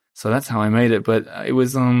ears. So that's how I made it. But it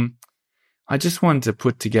was, I just wanted to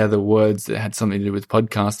put together words that had something to do with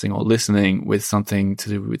podcasting or listening with something to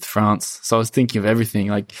do with France. So I was thinking of everything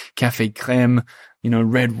like café crème,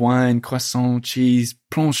 red wine, croissant, cheese,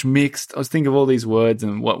 planche mixte. I was thinking of all these words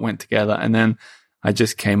and what went together. And then I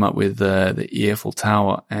just came up with the Earful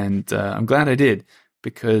Tower, and I'm glad I did,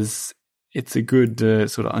 because it's a good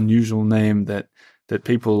sort of unusual name that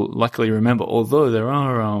people luckily remember. Although there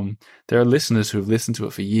are listeners who have listened to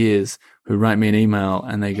it for years who write me an email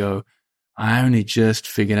and they go, I only just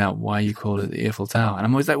figured out why you called it the Earful Tower. And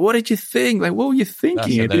I'm always like, what did you think? Like, what were you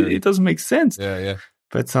thinking? It doesn't make sense. Yeah.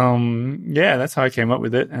 But, that's how I came up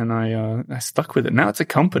with it. And I stuck with it. Now it's a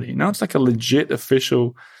company. Now it's like a legit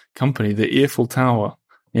official company, the Earful Tower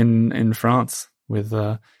in France with,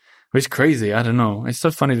 which is crazy. I don't know. It's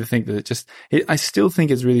so funny to think that I still think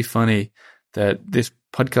it's really funny that this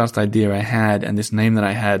podcast idea I had and this name that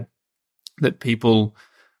I had, that people,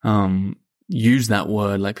 use that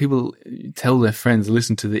word. Like people tell their friends,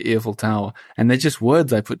 listen to the Earful Tower, and they're just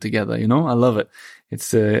words I put together, I love it.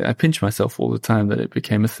 It's, I pinch myself all the time that it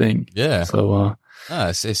became a thing. Yeah. So,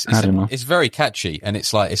 it's I don't know. It's very catchy, and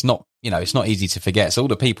it's like, it's not easy to forget. So all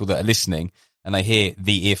the people that are listening and they hear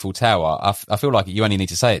the Earful Tower, I feel like you only need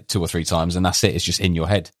to say it 2 or 3 times and that's it. It's just in your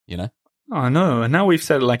head, Oh, I know. And now we've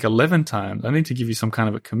said it like 11 times. I need to give you some kind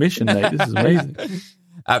of a commission, Nate. This is amazing.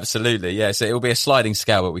 Absolutely, yeah. So it'll be a sliding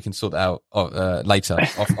scale, but we can sort that out later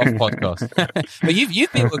off podcast. But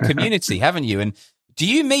you've built a community, haven't you? And do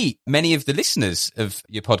you meet many of the listeners of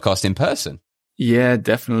your podcast in person? Yeah,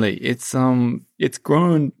 definitely. It's grown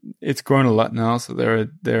a lot now. So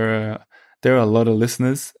there are a lot of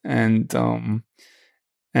listeners, and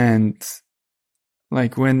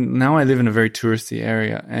like now I live in a very touristy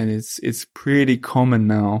area, and it's pretty common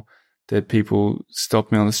now that people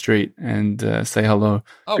stop me on the street and say hello.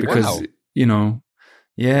 Oh, because, wow.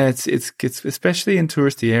 Yeah, it's especially in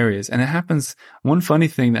touristy areas. And it happens, one funny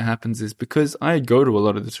thing that happens is because I go to a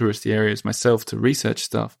lot of the touristy areas myself to research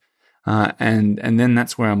stuff, and then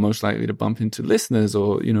that's where I'm most likely to bump into listeners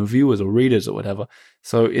or, viewers or readers or whatever.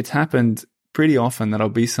 So it's happened pretty often that I'll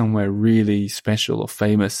be somewhere really special or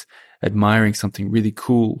famous, admiring something really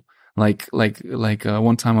cool. Like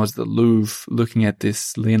one time I was at the Louvre looking at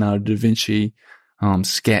this Leonardo da Vinci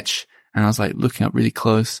sketch, and I was like looking up really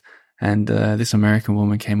close, and this American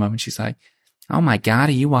woman came up and she's like, "Oh my God,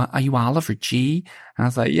 are you Oliver G?" And I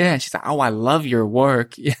was like, "Yeah." And she's like, "Oh, I love your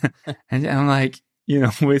work." Yeah. And I'm like,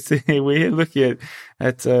 we're looking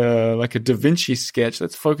at like a Da Vinci sketch.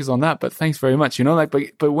 Let's focus on that. But thanks very much.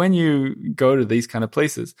 But when you go to these kind of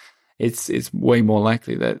places, it's way more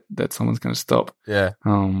likely that someone's going to stop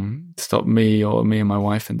me or me and my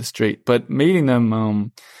wife in the street. But meeting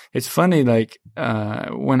them, it's funny. Like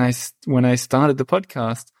when I started the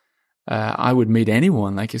podcast, I would meet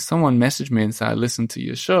anyone. Like if someone messaged me and said, "I listened to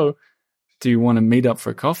your show, do you want to meet up for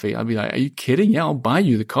a coffee?" I'd be like, "Are you kidding? Yeah, I'll buy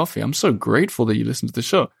you the coffee. I'm so grateful that you listened to the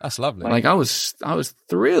show." That's lovely. Like I was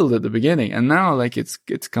thrilled at the beginning, and now like it's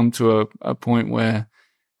come to a point where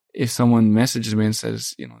if someone messages me and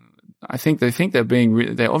says, I think they think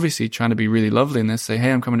they're obviously trying to be really lovely, and they say,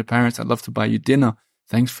 hey, I'm coming to Paris. I'd love to buy you dinner.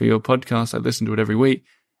 Thanks for your podcast. I listen to it every week.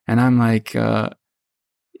 And I'm like, I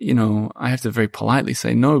have to very politely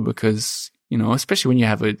say no because, especially when you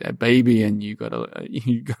have a baby and you got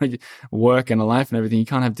to work and a life and everything, you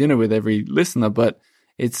can't have dinner with every listener. But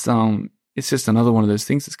it's just another one of those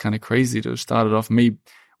things that's kind of crazy to have started off me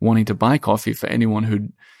wanting to buy coffee for anyone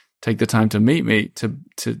who'd take the time to meet me to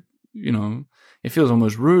it feels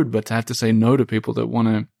almost rude, but to have to say no to people that want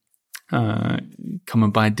to come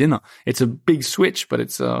and buy dinner. It's a big switch, but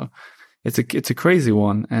it's a crazy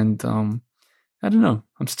one. And I don't know.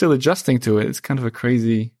 I'm still adjusting to it. It's kind of a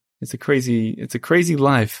crazy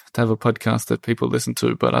life to have a podcast that people listen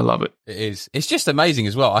to, but I love it. It is. It's just amazing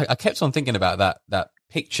as well. I kept on thinking about that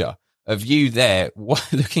picture of you there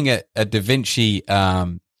looking at a Da Vinci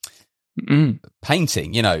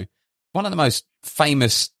painting, one of the most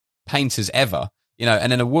famous painters ever,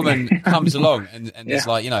 and then a woman comes along and it's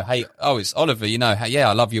like, hey, it's Oliver, hey,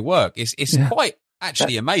 I love your work. It's quite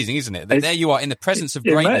actually amazing, isn't it? That there you are in the presence of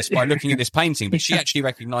greatness by looking at this painting, but she actually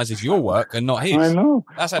recognizes your work and not his. I know.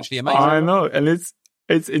 That's actually amazing. I know. And it's,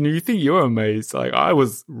 and you think you're amazed. Like I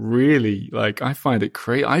was really I find it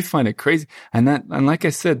crazy. And like I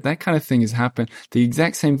said, that kind of thing has happened. The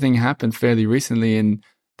exact same thing happened fairly recently in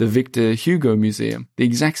the Victor Hugo Museum. The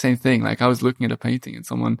exact same thing. Like I was looking at a painting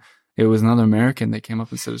and it was another American that came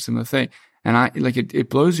up and said a similar thing. And it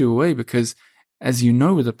blows you away because as you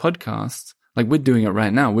know, with a podcast, like we're doing it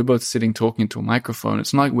right now. We're both sitting talking to a microphone.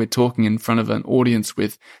 It's not like we're talking in front of an audience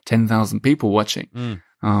with 10,000 people watching.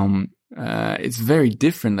 It's very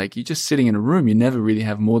different. Like you're just sitting in a room. You never really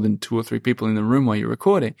have more than 2 or 3 people in the room while you're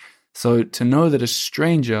recording. So to know that a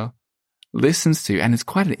stranger listens to you, and it's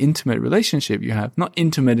quite an intimate relationship you have. Not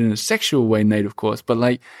intimate in a sexual way, Nate, of course, but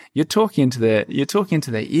like you're talking into their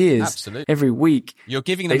ears. Absolutely. Every week. You're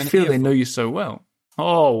giving them they feel they know you so well.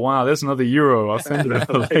 Oh, wow. There's another euro. I'll send it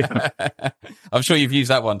over later. I'm sure you've used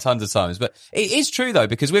that one tons of times, but it is true though,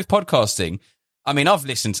 because with podcasting, I mean, I've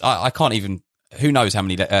listened, I can't even, who knows how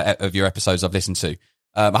many of your episodes I've listened to.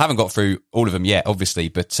 I haven't got through all of them yet, obviously,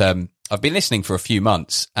 but I've been listening for a few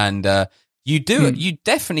months, and you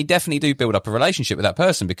definitely do build up a relationship with that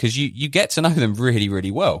person because you get to know them really,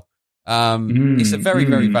 really well. It's a very,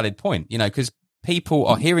 very valid point, because people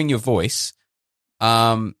are hearing your voice,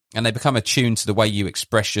 and they become attuned to the way you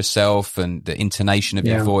express yourself and the intonation of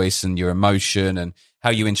your voice and your emotion and how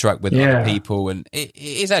you interact with other people. And it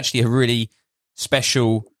is actually a really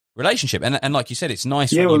special relationship. And like you said, it's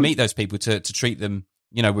nice when you meet those people to treat them,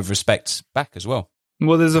 with respect back as well.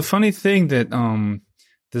 Well, there's a funny thing on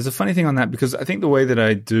that, because I think the way that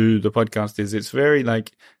I do the podcast is it's very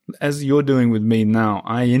like, as you're doing with me now,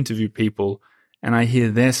 I interview people and I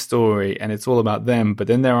hear their story and it's all about them. But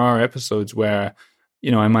then there are episodes where,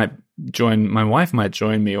 I might my wife might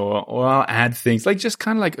join me or I'll add things like just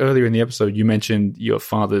kind of like earlier in the episode, you mentioned your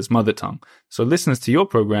father's mother tongue. So listeners to your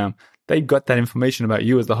program, they got that information about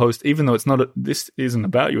you as the host, even though this isn't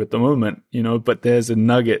about you at the moment, but there's a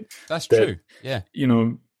nugget. That's true. Yeah.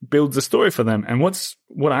 Builds a story for them. And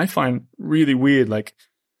what I find really weird, like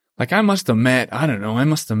I must have met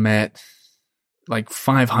like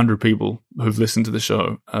 500 people who've listened to the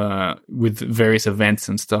show with various events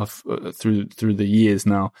and stuff through the years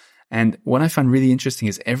now. And what I find really interesting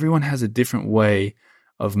is everyone has a different way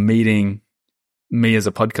of meeting me as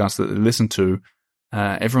a podcast that they listen to.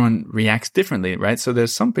 Everyone reacts differently, right? So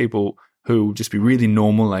there's some people who just be really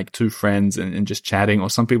normal, like two friends and just chatting, or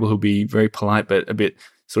some people who be very polite but a bit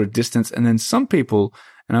sort of distant. And then some people,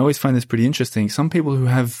 and I always find this pretty interesting, some people who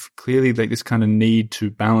have clearly like this kind of need to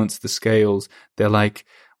balance the scales. They're like,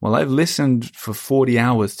 well, I've listened for 40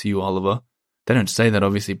 hours to you, Oliver. They don't say that,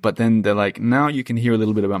 obviously, but then they're like, now you can hear a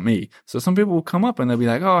little bit about me. So some people will come up and they'll be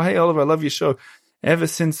like, oh, hey, Oliver, I love your show. Ever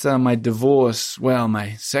since my divorce,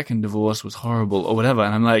 my second divorce was horrible or whatever.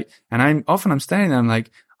 And I'm like, I'm standing there, I'm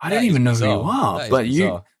like, I don't even know who you are, but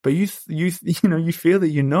you feel that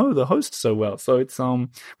you know the host so well. So it's,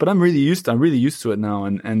 but I'm really used to it now.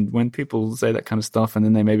 And when people say that kind of stuff and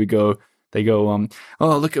then they maybe go, oh,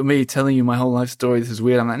 look at me telling you my whole life story. This is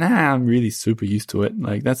weird. I'm like, nah, I'm really super used to it.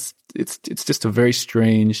 Like it's just a very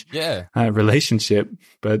strange relationship,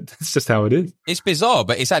 but that's just how it is. It's bizarre,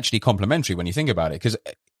 but it's actually complimentary when you think about it, because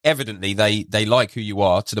evidently they like who you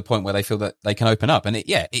are to the point where they feel that they can open up. And it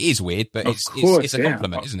is weird, but it's a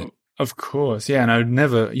compliment, isn't it? Of course, yeah. And I'd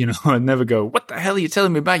never go, what the hell are you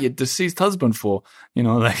telling me about your deceased husband for?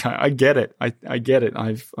 Like I get it. I get it.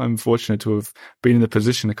 I'm fortunate to have been in the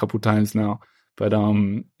position a couple of times now, but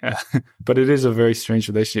but it is a very strange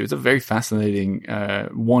relationship. It's a very fascinating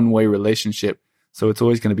one-way relationship So it's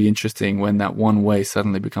always going to be interesting when that one way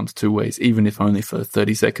suddenly becomes two ways, even if only for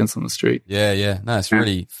 30 seconds on the street. Yeah. No, it's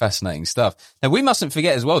really fascinating stuff. Now, we mustn't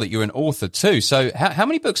forget as well that you're an author too. So how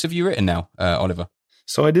many books have you written now, Oliver?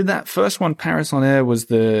 So I did that first one, Paris on Air, was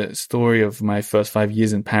the story of my first 5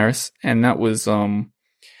 years in Paris. And that was,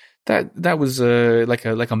 that was like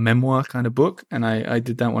a memoir kind of book. And I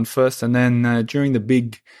did that one first. And then during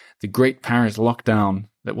the great Paris lockdown,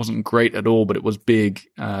 that wasn't great at all, but it was big.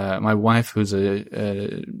 My wife, who's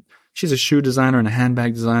she's a shoe designer and a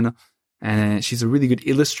handbag designer, and she's a really good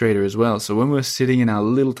illustrator as well. So when we were sitting in our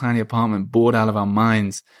little tiny apartment, bored out of our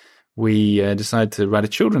minds, we decided to write a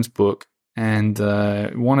children's book. And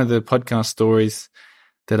one of the podcast stories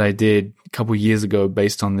that I did a couple of years ago,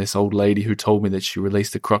 based on this old lady who told me that she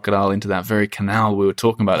released a crocodile into that very canal we were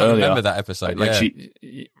talking about earlier. I remember that episode.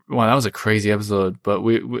 Well, that was a crazy episode, but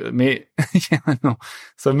yeah, I know.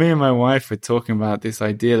 So me and my wife were talking about this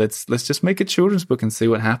idea. Let's just make a children's book and see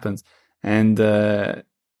what happens. And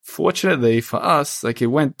fortunately for us, like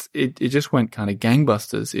it just went kind of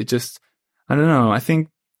gangbusters. I don't know. I think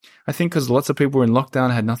because lots of people were in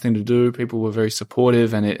lockdown, had nothing to do. People were very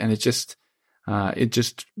supportive, and it just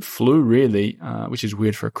flew really, which is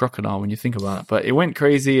weird for a crocodile when you think about it. But it went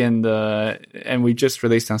crazy, and we just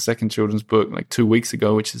released our second children's book like 2 weeks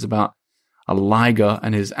ago, which is about a liger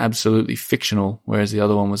and is absolutely fictional, whereas the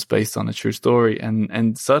other one was based on a true story.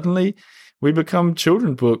 And suddenly we become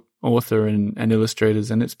children's book author and illustrators,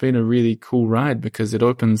 and it's been a really cool ride because it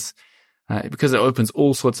opens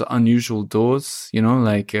all sorts of unusual doors,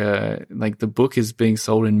 like the book is being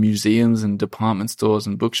sold in museums and department stores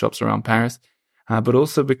and bookshops around Paris. But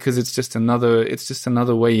also because it's just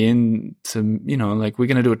another way in to, like we're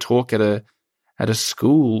going to do a talk at a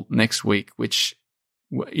school next week, which,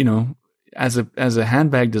 as a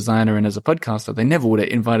handbag designer and as a podcaster, they never would have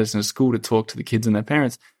invited us in a school to talk to the kids and their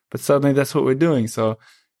parents, but suddenly that's what we're doing. So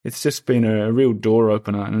it's just been a real door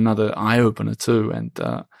opener and another eye opener too. And,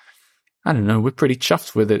 I don't know, we're pretty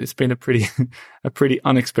chuffed with it. It's been a pretty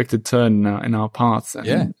unexpected turn in our paths,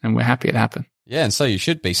 and we're happy it happened. Yeah, and so you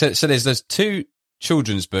should be. So there's two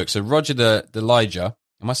children's books. So Roger the Liger.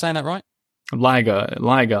 Am I saying that right? Liger,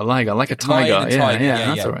 like a tiger.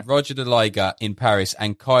 Yeah, that's all right. Roger the Liger in Paris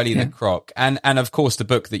and Kylie the Croc, and of course the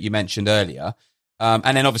book that you mentioned earlier.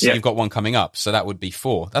 And then obviously you've got one coming up, so that would be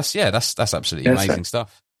 4. That's absolutely amazing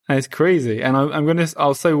stuff. It's crazy. And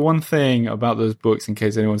I'll say one thing about those books in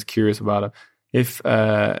case anyone's curious about them.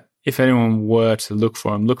 If anyone were to look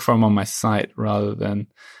for them on my site rather than,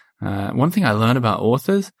 one thing I learned about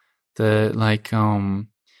authors, because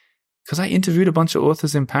I interviewed a bunch of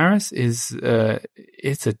authors in Paris, is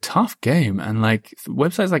it's a tough game. And like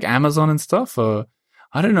websites like Amazon and stuff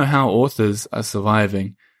I don't know how authors are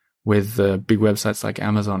surviving with big websites like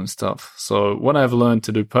Amazon and stuff. So what I've learned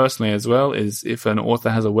to do personally as well is if an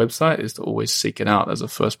author has a website, is to always seek it out as a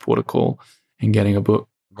first port of call in getting a book.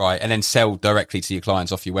 Right, and then sell directly to your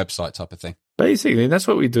clients off your website type of thing. Basically, that's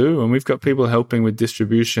what we do. And we've got people helping with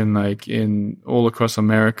distribution like in all across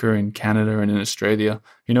America, in Canada, and in Australia.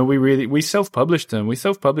 We self-published them.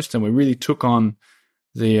 We really took on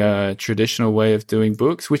the traditional way of doing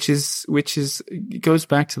books, which it goes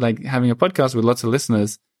back to like having a podcast with lots of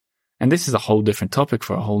listeners. And this is a whole different topic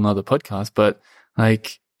for a whole nother podcast, but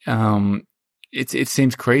like, it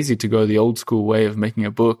seems crazy to go the old school way of making a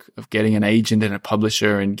book, of getting an agent and a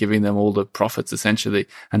publisher and giving them all the profits essentially,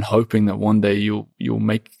 and hoping that one day you'll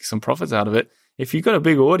make some profits out of it. If you've got a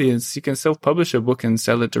big audience, you can self-publish a book and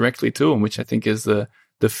sell it directly to them, which I think is the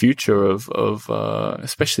future of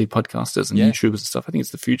especially podcasters and YouTubers and stuff. I think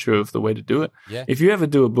it's the future of the way to do it. Yeah. If you ever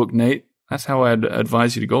do a book, Nate, that's how I'd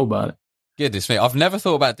advise you to go about it. Goodness me, I've never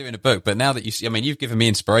thought about doing a book, but now that you've given me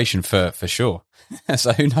inspiration for sure.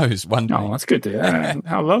 So who knows? One day. Oh, that's good to hear.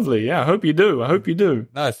 How lovely. Yeah, I hope you do.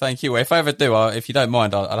 No, thank you. If I ever do, if you don't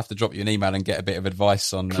mind, I'll have to drop you an email and get a bit of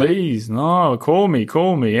advice on. Please, no, call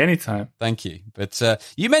me anytime. Thank you. But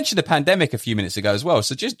you mentioned a pandemic a few minutes ago as well,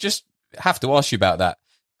 so just have to ask you about that.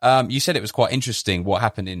 You said it was quite interesting what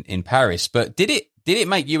happened in Paris, but did it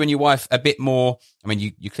make you and your wife a bit more, I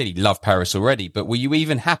mean, you clearly love Paris already, but were you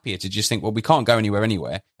even happier to just think, well, we can't go anywhere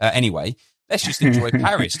anyway, let's just enjoy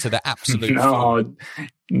Paris to the absolute full?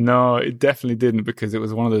 No, it definitely didn't, because it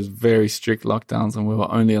was one of those very strict lockdowns and we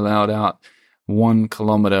were only allowed out 1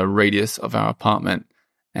 kilometer radius of our apartment.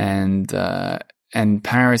 And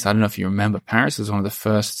Paris, I don't know if you remember, Paris was one of the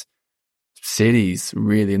first cities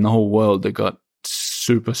really in the whole world that got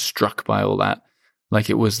super struck by all that.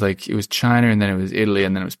 It was China, and then it was Italy,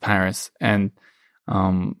 and then it was Paris. And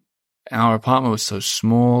our apartment was so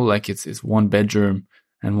small, like it's 1 bedroom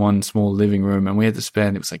and 1 small living room, and we had to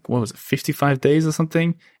spend, it was 55 days or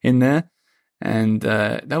something in there. And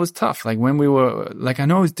that was tough. Like when we were, like I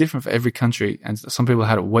know it was different for every country, and some people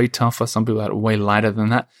had it way tougher, some people had it way lighter than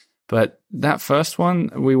that. But that first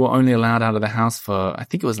one, we were only allowed out of the house for, I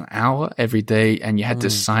think it was an hour every day, and you had to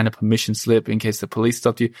sign a permission slip in case the police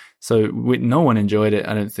stopped you. So no one enjoyed it,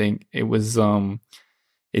 I don't think. It was,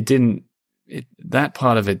 that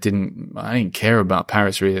part of it I didn't care about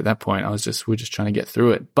Paris really at that point. We're just trying to get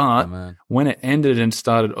through it. But when it ended and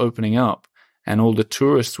started opening up and all the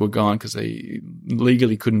tourists were gone because they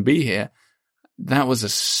legally couldn't be here, that was a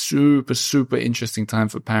super, super interesting time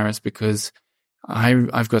for Paris, because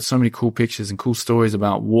I've got so many cool pictures and cool stories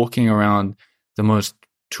about walking around the most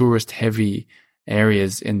tourist heavy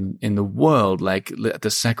areas in the world, like the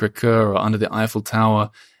Sacré-Cœur or under the Eiffel Tower.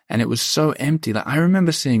 And it was so empty. Like I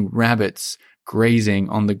remember seeing rabbits grazing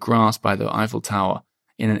on the grass by the Eiffel Tower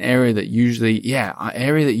in an area that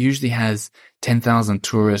usually has 10,000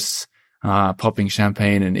 tourists, popping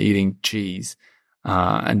champagne and eating cheese,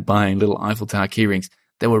 and buying little Eiffel Tower key rings.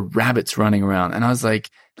 There were rabbits running around, and I was like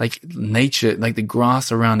nature, like the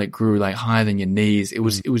grass around it grew like higher than your knees. It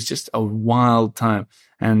was just a wild time.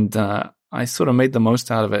 And, I sort of made the most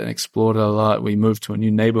out of it and explored it a lot. We moved to a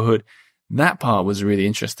new neighborhood. That part was really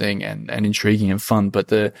interesting and intriguing and fun. But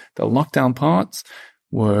the lockdown parts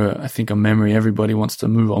were, I think, a memory everybody wants to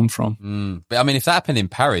move on from. But I mean, if that happened in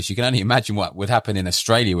Paris, you can only imagine what would happen in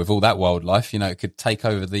Australia with all that wildlife. You know, it could take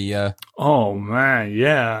over the. Oh man,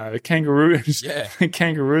 yeah, the kangaroos. Yeah, the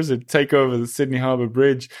kangaroos would take over the Sydney Harbour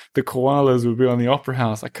Bridge. The koalas would be on the Opera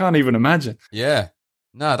House. I can't even imagine. Yeah.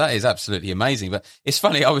 No, that is absolutely amazing. But it's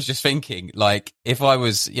funny, I was just thinking, like, if I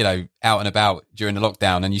was, out and about during the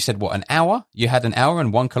lockdown and you said, what, an hour? You had an hour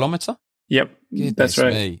and 1 kilometre? Yep, that's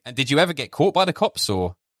right. Me. And did you ever get caught by the cops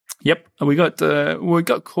or? Yep, we got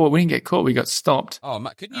caught. We didn't get caught. We got stopped. Oh,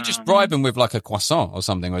 Matt, couldn't you just bribe them with like a croissant or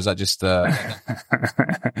something? Or is that just? I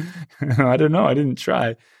don't know. I didn't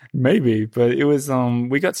try. Maybe, but it was.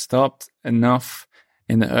 We got stopped enough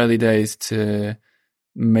in the early days to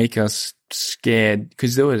make us scared,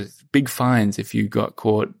 because there were big fines if you got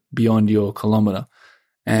caught beyond your kilometer,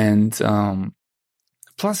 and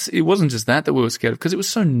plus, it wasn't just that we were scared of, because it was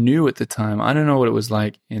so new at the time. I don't know what it was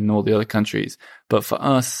like in all the other countries, but for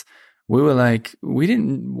us, we were like, we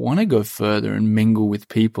didn't want to go further and mingle with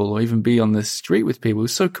people or even be on the street with people. It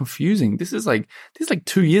was so confusing. This is like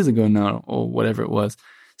 2 years ago now, or whatever it was.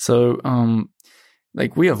 So,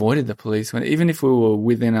 we avoided the police. Even if we were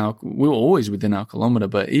always within our kilometer,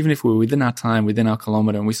 but even if we were within our time, within our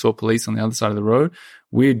kilometer, and we saw police on the other side of the road,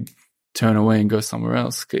 we'd turn away and go somewhere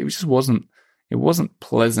else. It just wasn't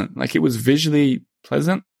pleasant. Like, it was visually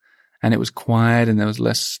pleasant and it was quiet and there was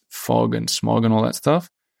less fog and smog and all that stuff.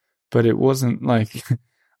 But it wasn't like,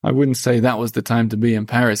 I wouldn't say that was the time to be in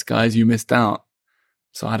Paris, guys. You missed out.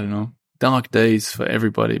 So I don't know. Dark days for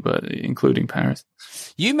everybody, but including Paris.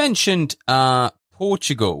 You mentioned,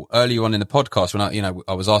 Portugal earlier on in the podcast when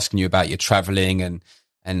I was asking you about your traveling,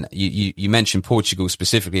 and you mentioned Portugal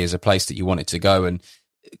specifically as a place that you wanted to go. And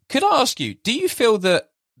could I ask you, do you feel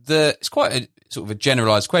that it's quite a sort of a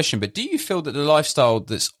generalized question, but do you feel that the lifestyle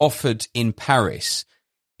that's offered in Paris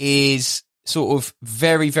is sort of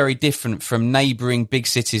very, very different from neighboring big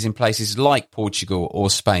cities in places like Portugal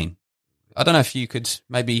or Spain? I don't know if you could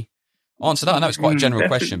maybe answer that. I know it's quite a general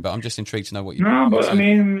question, but I'm just intrigued to know what you think. No, but I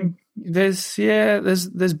mean, there's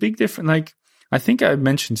big different, like, I think I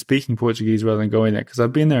mentioned speaking Portuguese rather than going there, because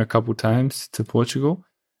I've been there a couple times to Portugal,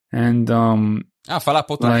 and falar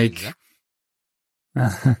português, yeah?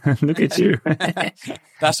 Look at you.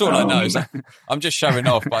 That's all I know. So I'm just showing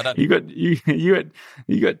off, but I don't.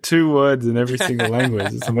 You got 2 words in every single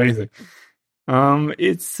language. It's amazing.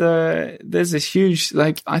 There's a huge,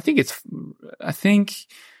 like, I think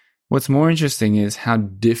what's more interesting is how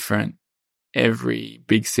different every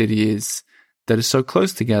big city is that is so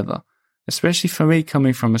close together. Especially for me,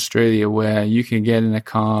 coming from Australia, where you can get in a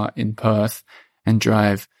car in Perth and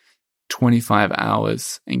drive 25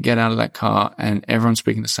 hours and get out of that car and everyone's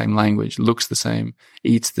speaking the same language, looks the same,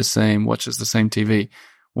 eats the same, watches the same TV.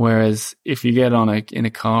 Whereas if you get in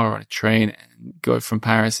a car or a train and go from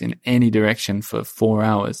Paris in any direction for 4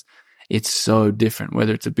 hours, it's so different,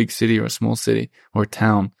 whether it's a big city or a small city or a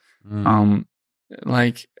town. I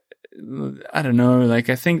don't know, like,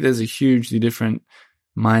 I think there's a hugely different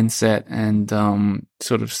mindset and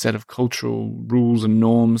sort of set of cultural rules and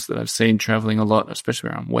norms that I've seen traveling a lot,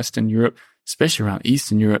 especially around Western Europe, especially around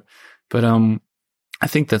Eastern Europe. But I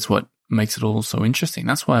think that's what makes it all so interesting.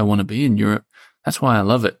 That's why I want to be in Europe. That's why I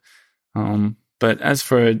love it. But as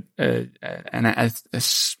for a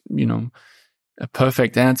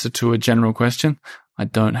perfect answer to a general question, I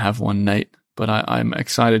don't have one, Nate. But I'm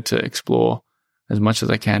excited to explore as much as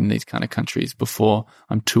I can in these kind of countries before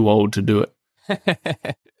I'm too old to do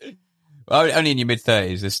it. Well, only in your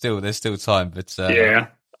mid-30s. There's still time, but yeah,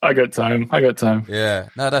 I got time. Yeah,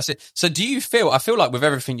 no, that's it. So I feel like with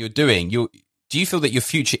everything you're doing, do you feel that your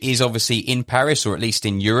future is obviously in Paris, or at least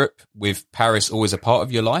in Europe, with Paris always a part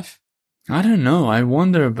of your life? I don't know. I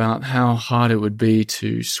wonder about how hard it would be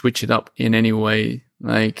to switch it up in any way.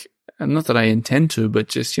 Like, not that I intend to, but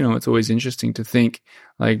just, it's always interesting to think,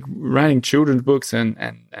 like, writing children's books and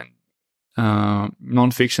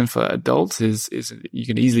nonfiction for adults is you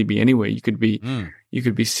could easily be anywhere. You could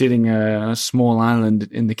be sitting on a small island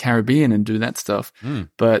in the Caribbean and do that stuff.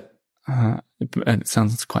 But it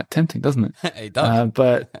sounds quite tempting, doesn't it? It does.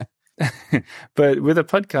 But with a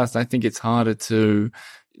podcast, I think it's harder to,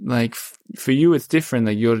 like, for you, it's different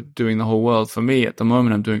that you're doing the whole world. For me, at the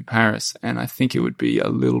moment, I'm doing Paris, and I think it would be a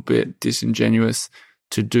little bit disingenuous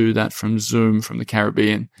to do that from Zoom from the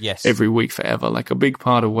Caribbean every week forever. Like, a big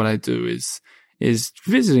part of what I do is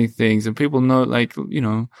visiting things, and people know, like,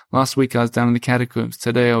 last week I was down in the catacombs.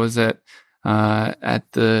 Today I was at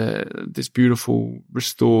this beautiful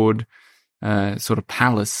restored sort of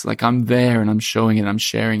palace. Like, I'm there and I'm showing it, I'm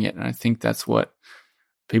sharing it, and I think that's what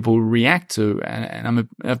people react to. And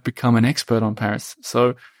I've become an expert on Paris.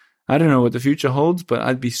 So I don't know what the future holds, but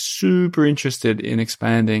I'd be super interested in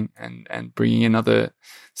expanding and bringing in other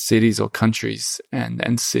cities or countries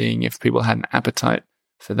and seeing if people had an appetite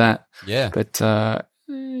for that. Yeah. But,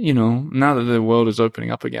 now that the world is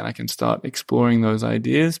opening up again, I can start exploring those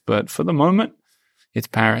ideas. But for the moment, it's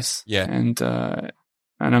Paris. Yeah.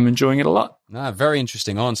 And I'm enjoying it a lot. No, very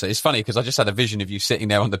interesting answer. It's funny because I just had a vision of you sitting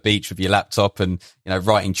there on the beach with your laptop and,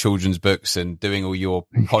 writing children's books and doing all your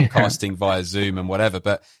podcasting via Zoom and whatever.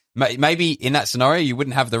 But maybe in that scenario, you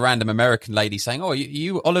wouldn't have the random American lady saying, "Oh,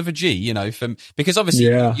 you Oliver G," because obviously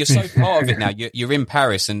you're so part of it now. You're in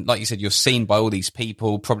Paris, and like you said, you're seen by all these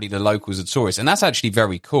people, probably the locals and tourists. And that's actually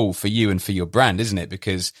very cool for you and for your brand, isn't it?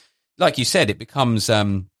 Because like you said, it becomes,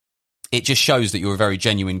 it just shows that you're a very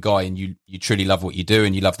genuine guy and you truly love what you do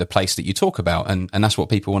and you love the place that you talk about. And that's what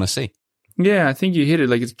people want to see. Yeah, I think you hit it.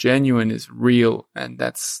 Like, it's genuine, it's real, and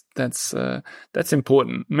that's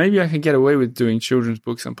important. Maybe I could get away with doing children's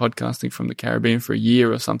books and podcasting from the Caribbean for a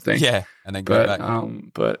year or something. Yeah, and then go back.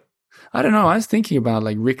 But I don't know. I was thinking about,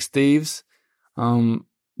 like, Rick Steves. No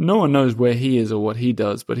one knows where he is or what he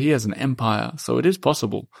does, but he has an empire, so it is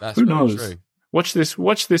possible. That's Who knows? True. Watch this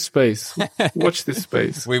space. Watch this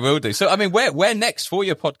space. We will do. So, I mean, where next for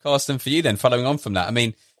your podcast and for you then, following on from that? I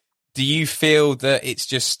mean, do you feel that it's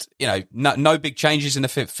just, no big changes in the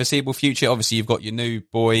foreseeable future? Obviously, you've got your new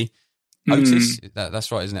boy, Otis. That's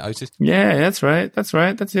right, isn't it, Otis? Yeah, that's right. That's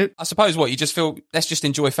it. I suppose you just feel, let's just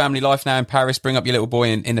enjoy family life now in Paris, bring up your little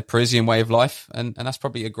boy in the Parisian way of life. And that's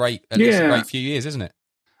probably at least a great few years, isn't it?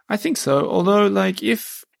 I think so. Although, like,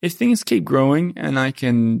 if things keep growing and I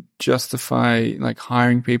can justify, like,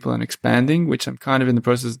 hiring people and expanding, which I'm kind of in the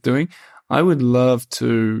process of doing, I would love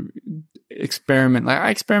to experiment. Like, I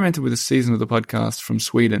experimented with a season of the podcast from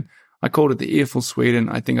Sweden. I called it the Earful Sweden.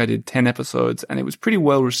 I think I did 10 episodes and it was pretty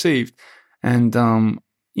well received. And,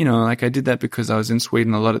 like, I did that because I was in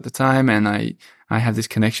Sweden a lot at the time and I have this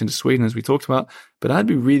connection to Sweden, as we talked about. But I'd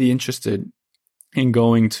be really interested in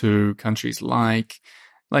going to countries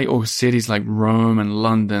or cities like Rome and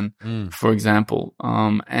London, for example,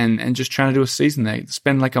 and just trying to do a season there,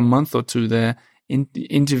 spend like a month or two there,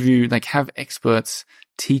 interview, like, have experts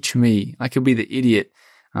teach me. I could be the idiot,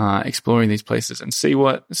 exploring these places and see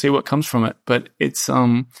what comes from it. But it's,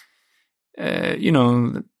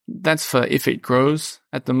 that's for if it grows.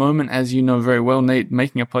 At the moment, as you know very well, Nate,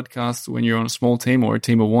 making a podcast when you're on a small team or a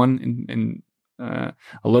team of one in a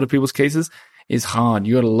lot of people's cases is hard.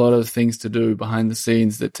 You got a lot of things to do behind the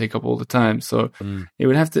scenes that take up all the time. So it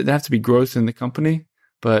would have to be growth in the company,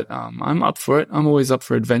 but I'm up for it. I'm always up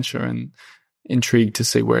for adventure and intrigued to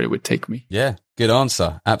see where it would take me. Yeah, good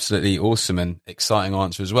answer. Absolutely awesome and exciting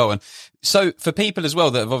answer as well. And so for people as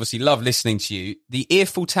well that have obviously loved listening to you, the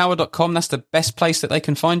earfultower.com, that's the best place that they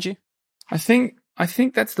can find you? I think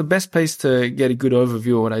that's the best place to get a good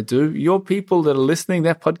overview of what I do. Your people that are listening,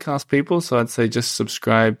 they're podcast people, so I'd say just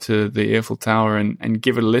subscribe to the Earful Tower and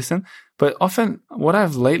give it a listen. But often what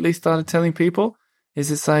I've lately started telling people is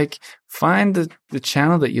it's like, find the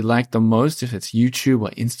channel that you like the most, if it's YouTube or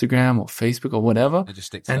Instagram or Facebook or whatever,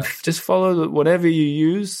 and just follow whatever you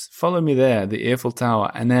use. Follow me there, the Earful Tower,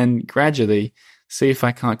 and then gradually see if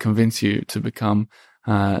I can't convince you to become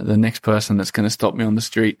the next person that's going to stop me on the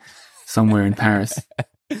street somewhere in Paris.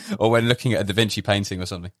 Or when looking at a Da Vinci painting or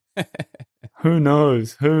something. Who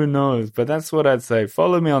knows? Who knows? But that's what I'd say.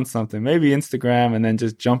 Follow me on something, maybe Instagram, and then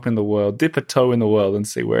just jump in the world, dip a toe in the world and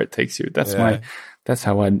see where it takes you. That's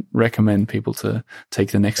how I'd recommend people to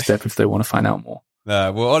take the next step if they want to find out more.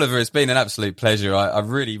 Well, Oliver, it's been an absolute pleasure. I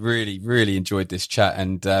really, really, really enjoyed this chat.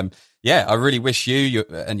 And I really wish you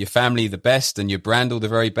and your family the best and your brand all the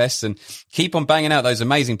very best. And keep on banging out those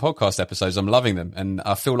amazing podcast episodes. I'm loving them. And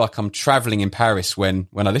I feel like I'm traveling in Paris when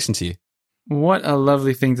I listen to you. What a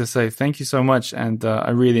lovely thing to say. Thank you so much. And I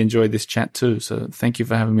really enjoyed this chat too. So thank you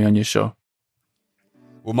for having me on your show.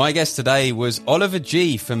 Well, my guest today was Oliver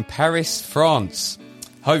G. from Paris, France.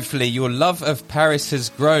 Hopefully your love of Paris has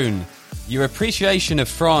grown, your appreciation of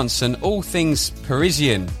France and all things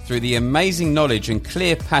Parisian through the amazing knowledge and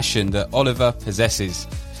clear passion that Oliver possesses.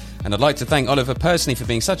 And I'd like to thank Oliver personally for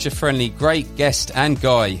being such a friendly, great guest and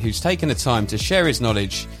guy who's taken the time to share his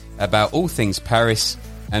knowledge about all things Paris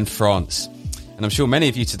and France. And I'm sure many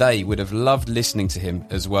of you today would have loved listening to him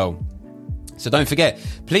as well. So don't forget,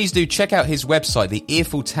 please do check out his website,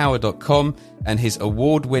 theearfultower.com, and his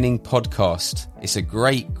award-winning podcast. It's a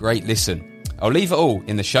great, great listen. I'll leave it all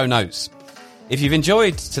in the show notes. If you've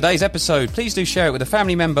enjoyed today's episode, please do share it with a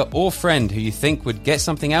family member or friend who you think would get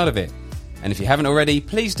something out of it. And if you haven't already,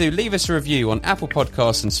 please do leave us a review on Apple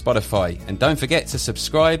Podcasts and Spotify. And don't forget to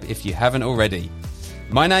subscribe if you haven't already.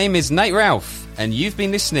 My name is Nate Ralph, and you've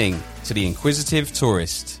been listening to The Inquisitive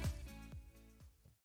Tourist.